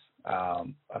have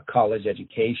a college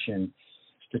education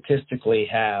statistically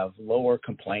have lower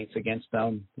complaints against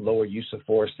them, lower use of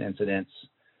force incidents.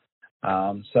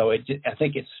 So I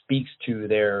think it speaks to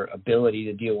their ability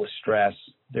to deal with stress,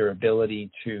 their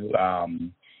ability to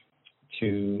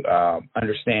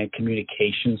understand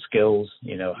communication skills,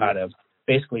 how to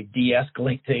basically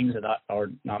de-escalate things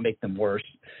or not make them worse,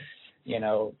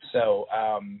 So,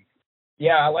 I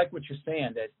like what you're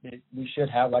saying, that we should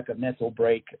have like a mental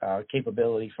break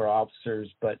capability for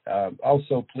officers, but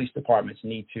also police departments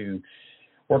need to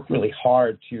work really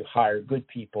hard to hire good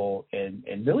people and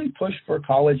really push for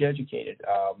college educated.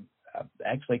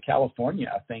 Actually,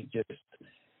 California, I think,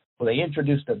 they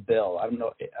introduced a bill. I'm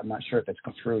not sure if it's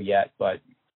come through yet, but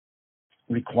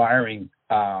requiring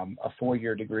a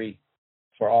 4-year degree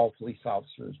for all police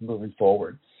officers moving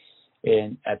forward.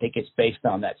 And I think it's based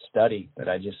on that study that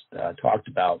I just talked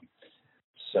about.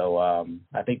 So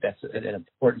I think that's an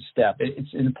important step.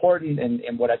 It's important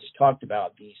in what I just talked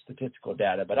about, the statistical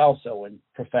data, but also in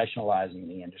professionalizing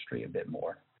the industry a bit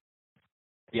more.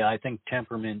 Yeah, I think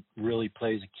temperament really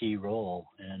plays a key role.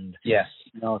 And, yes,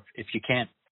 if you can't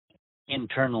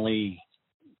internally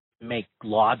make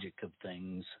logic of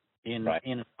things in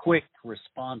a quick,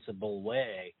 responsible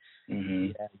way,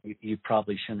 you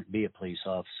probably shouldn't be a police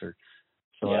officer.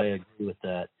 So I agree with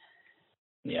that.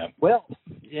 Yeah. Well,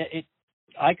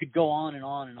 I could go on and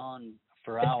on and on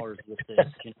for hours with this.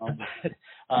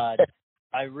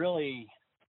 I really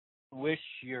wish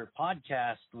your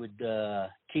podcast would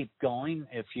keep going.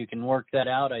 If you can work that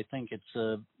out, I think it's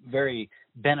a very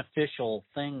beneficial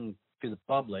thing to the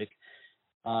public.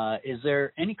 Is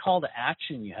there any call to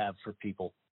action you have for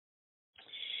people?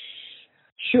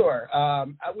 Sure.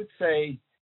 I would say,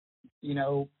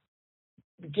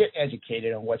 get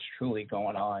educated on what's truly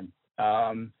going on.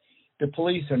 The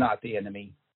police are not the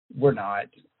enemy. We're not.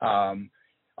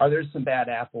 Are there some bad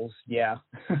apples? Yeah.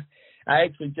 I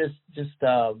actually just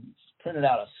printed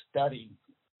out a study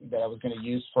that I was going to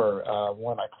use for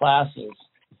one of my classes,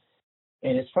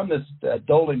 and it's from this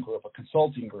Dolan group, a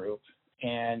consulting group,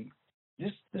 and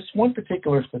this one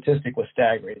particular statistic was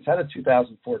staggering. It's out of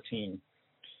 2014.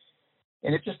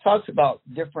 And it just talks about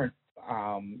different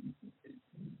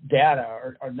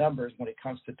data or numbers when it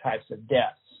comes to types of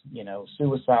deaths,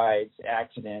 suicides,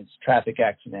 accidents, traffic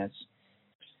accidents.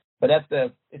 But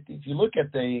if you look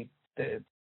at the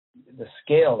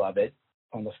scale of it,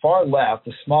 on the far left,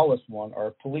 the smallest one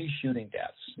are police shooting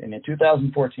deaths. And in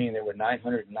 2014, there were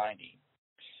 990.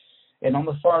 And on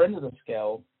the far end of the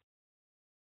scale,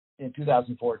 in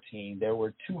 2014, there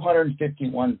were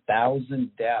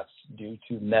 251,000 deaths due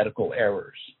to medical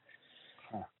errors.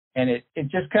 And it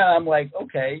just kind of, I'm like,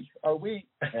 okay, are we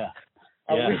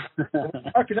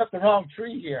barking up the wrong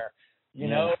tree here?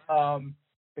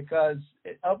 Because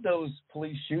of those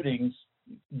police shootings,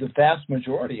 the vast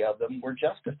majority of them were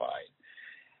justified.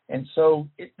 And so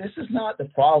this is not the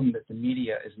problem that the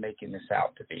media is making this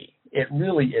out to be. It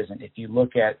really isn't. If you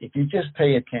just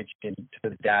pay attention to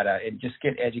the data and just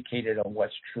get educated on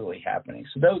what's truly happening.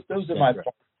 So those are my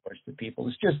points to people.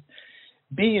 It's just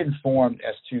be informed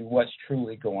as to what's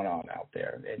truly going on out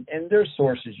there. And there's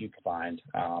sources you can find.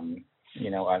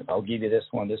 I'll give you this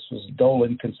one. This was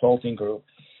Dolan Consulting Group.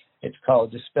 It's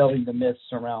called Dispelling the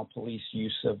Myths Around Police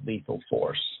Use of Lethal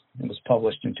Force. It was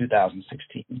published in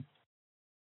 2016.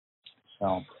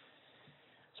 So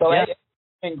yeah. It's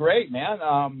been great, man.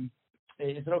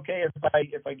 Is it okay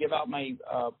if I give out my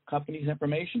company's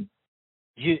information?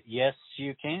 Yes,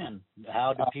 you can.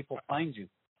 How do people find you?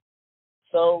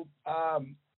 So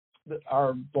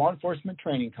our law enforcement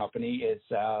training company is,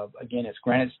 again, it's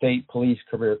Granite State Police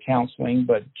Career Counseling,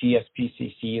 but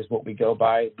GSPCC is what we go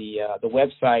by. The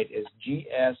website is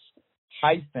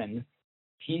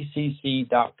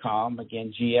gs-pcc.com.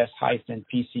 Again,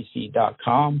 gs-pcc.com.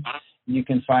 You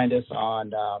can find us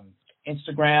on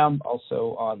Instagram,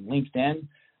 also on LinkedIn.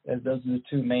 Those are the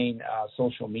two main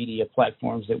social media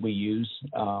platforms that we use.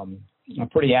 I'm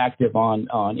pretty active on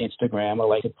Instagram. I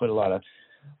like to put a lot of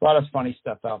funny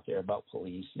stuff out there about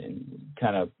police and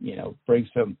kind of, bring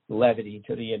some levity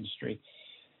to the industry.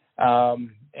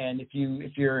 And if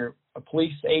you're a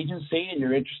police agency and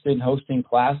you're interested in hosting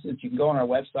classes, you can go on our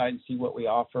website and see what we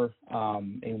offer.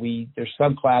 And there's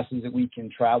some classes that we can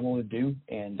travel to do,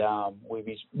 and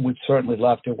we'd certainly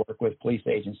love to work with police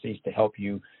agencies to help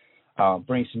you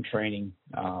bring some training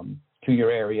to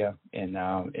your area and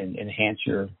enhance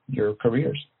your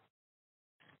careers.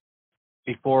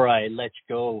 Before I let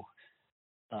you go,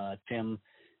 Tim,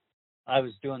 I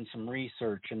was doing some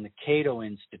research, and the Cato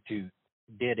Institute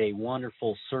did a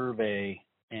wonderful survey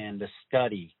and a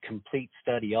complete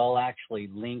study. I'll actually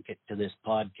link it to this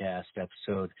podcast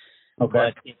episode. Okay.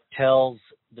 But it tells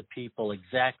the people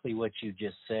exactly what you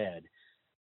just said.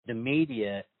 The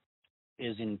media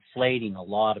is inflating a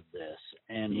lot of this.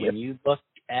 And when you look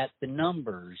at the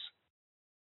numbers,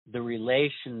 the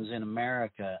relations in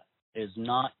America is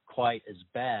not quite as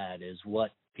bad as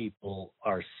what people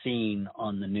are seeing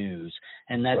on the news.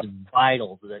 And that's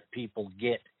vital that people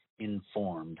get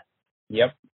informed.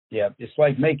 Yep. It's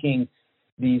like making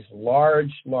these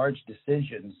large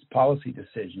decisions, policy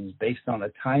decisions, based on a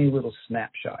tiny little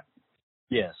snapshot.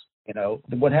 Yes.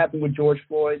 What happened with George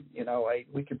Floyd,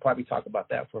 we could probably talk about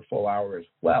that for a full hour as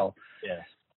well. Yes.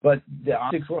 But the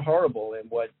optics were horrible, and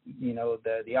what,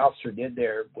 the officer did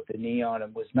there with the knee on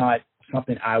him was not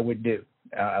something I would do.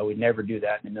 I would never do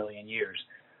that in a million years.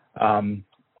 But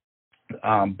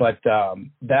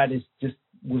that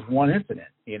was one incident,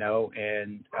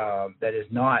 and that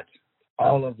is not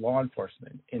all of law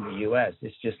enforcement in the U.S.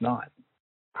 It's just not.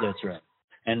 That's right.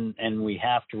 And we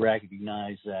have to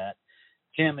recognize that.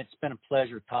 Tim, it's been a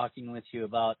pleasure talking with you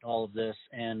about all of this,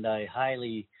 and I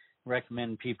highly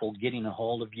recommend people getting a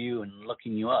hold of you and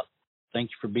looking you up. Thank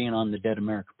you for being on the Dead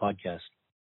America podcast.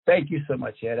 Thank you so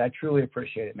much, Ed. I truly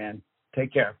appreciate it, man.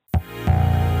 Take care.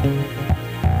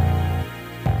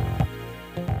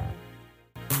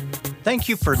 Thank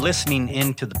you for listening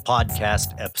in to the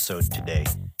podcast episode today.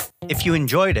 If you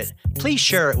enjoyed it, please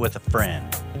share it with a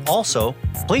friend. Also,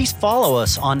 please follow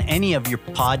us on any of your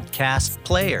podcast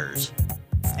players.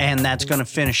 And that's going to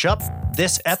finish up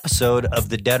this episode of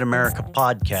the Dead America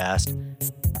podcast.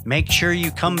 Make sure you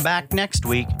come back next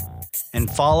week and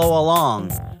follow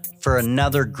along for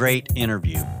another great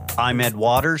interview. I'm Ed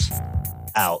Waters,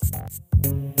 out.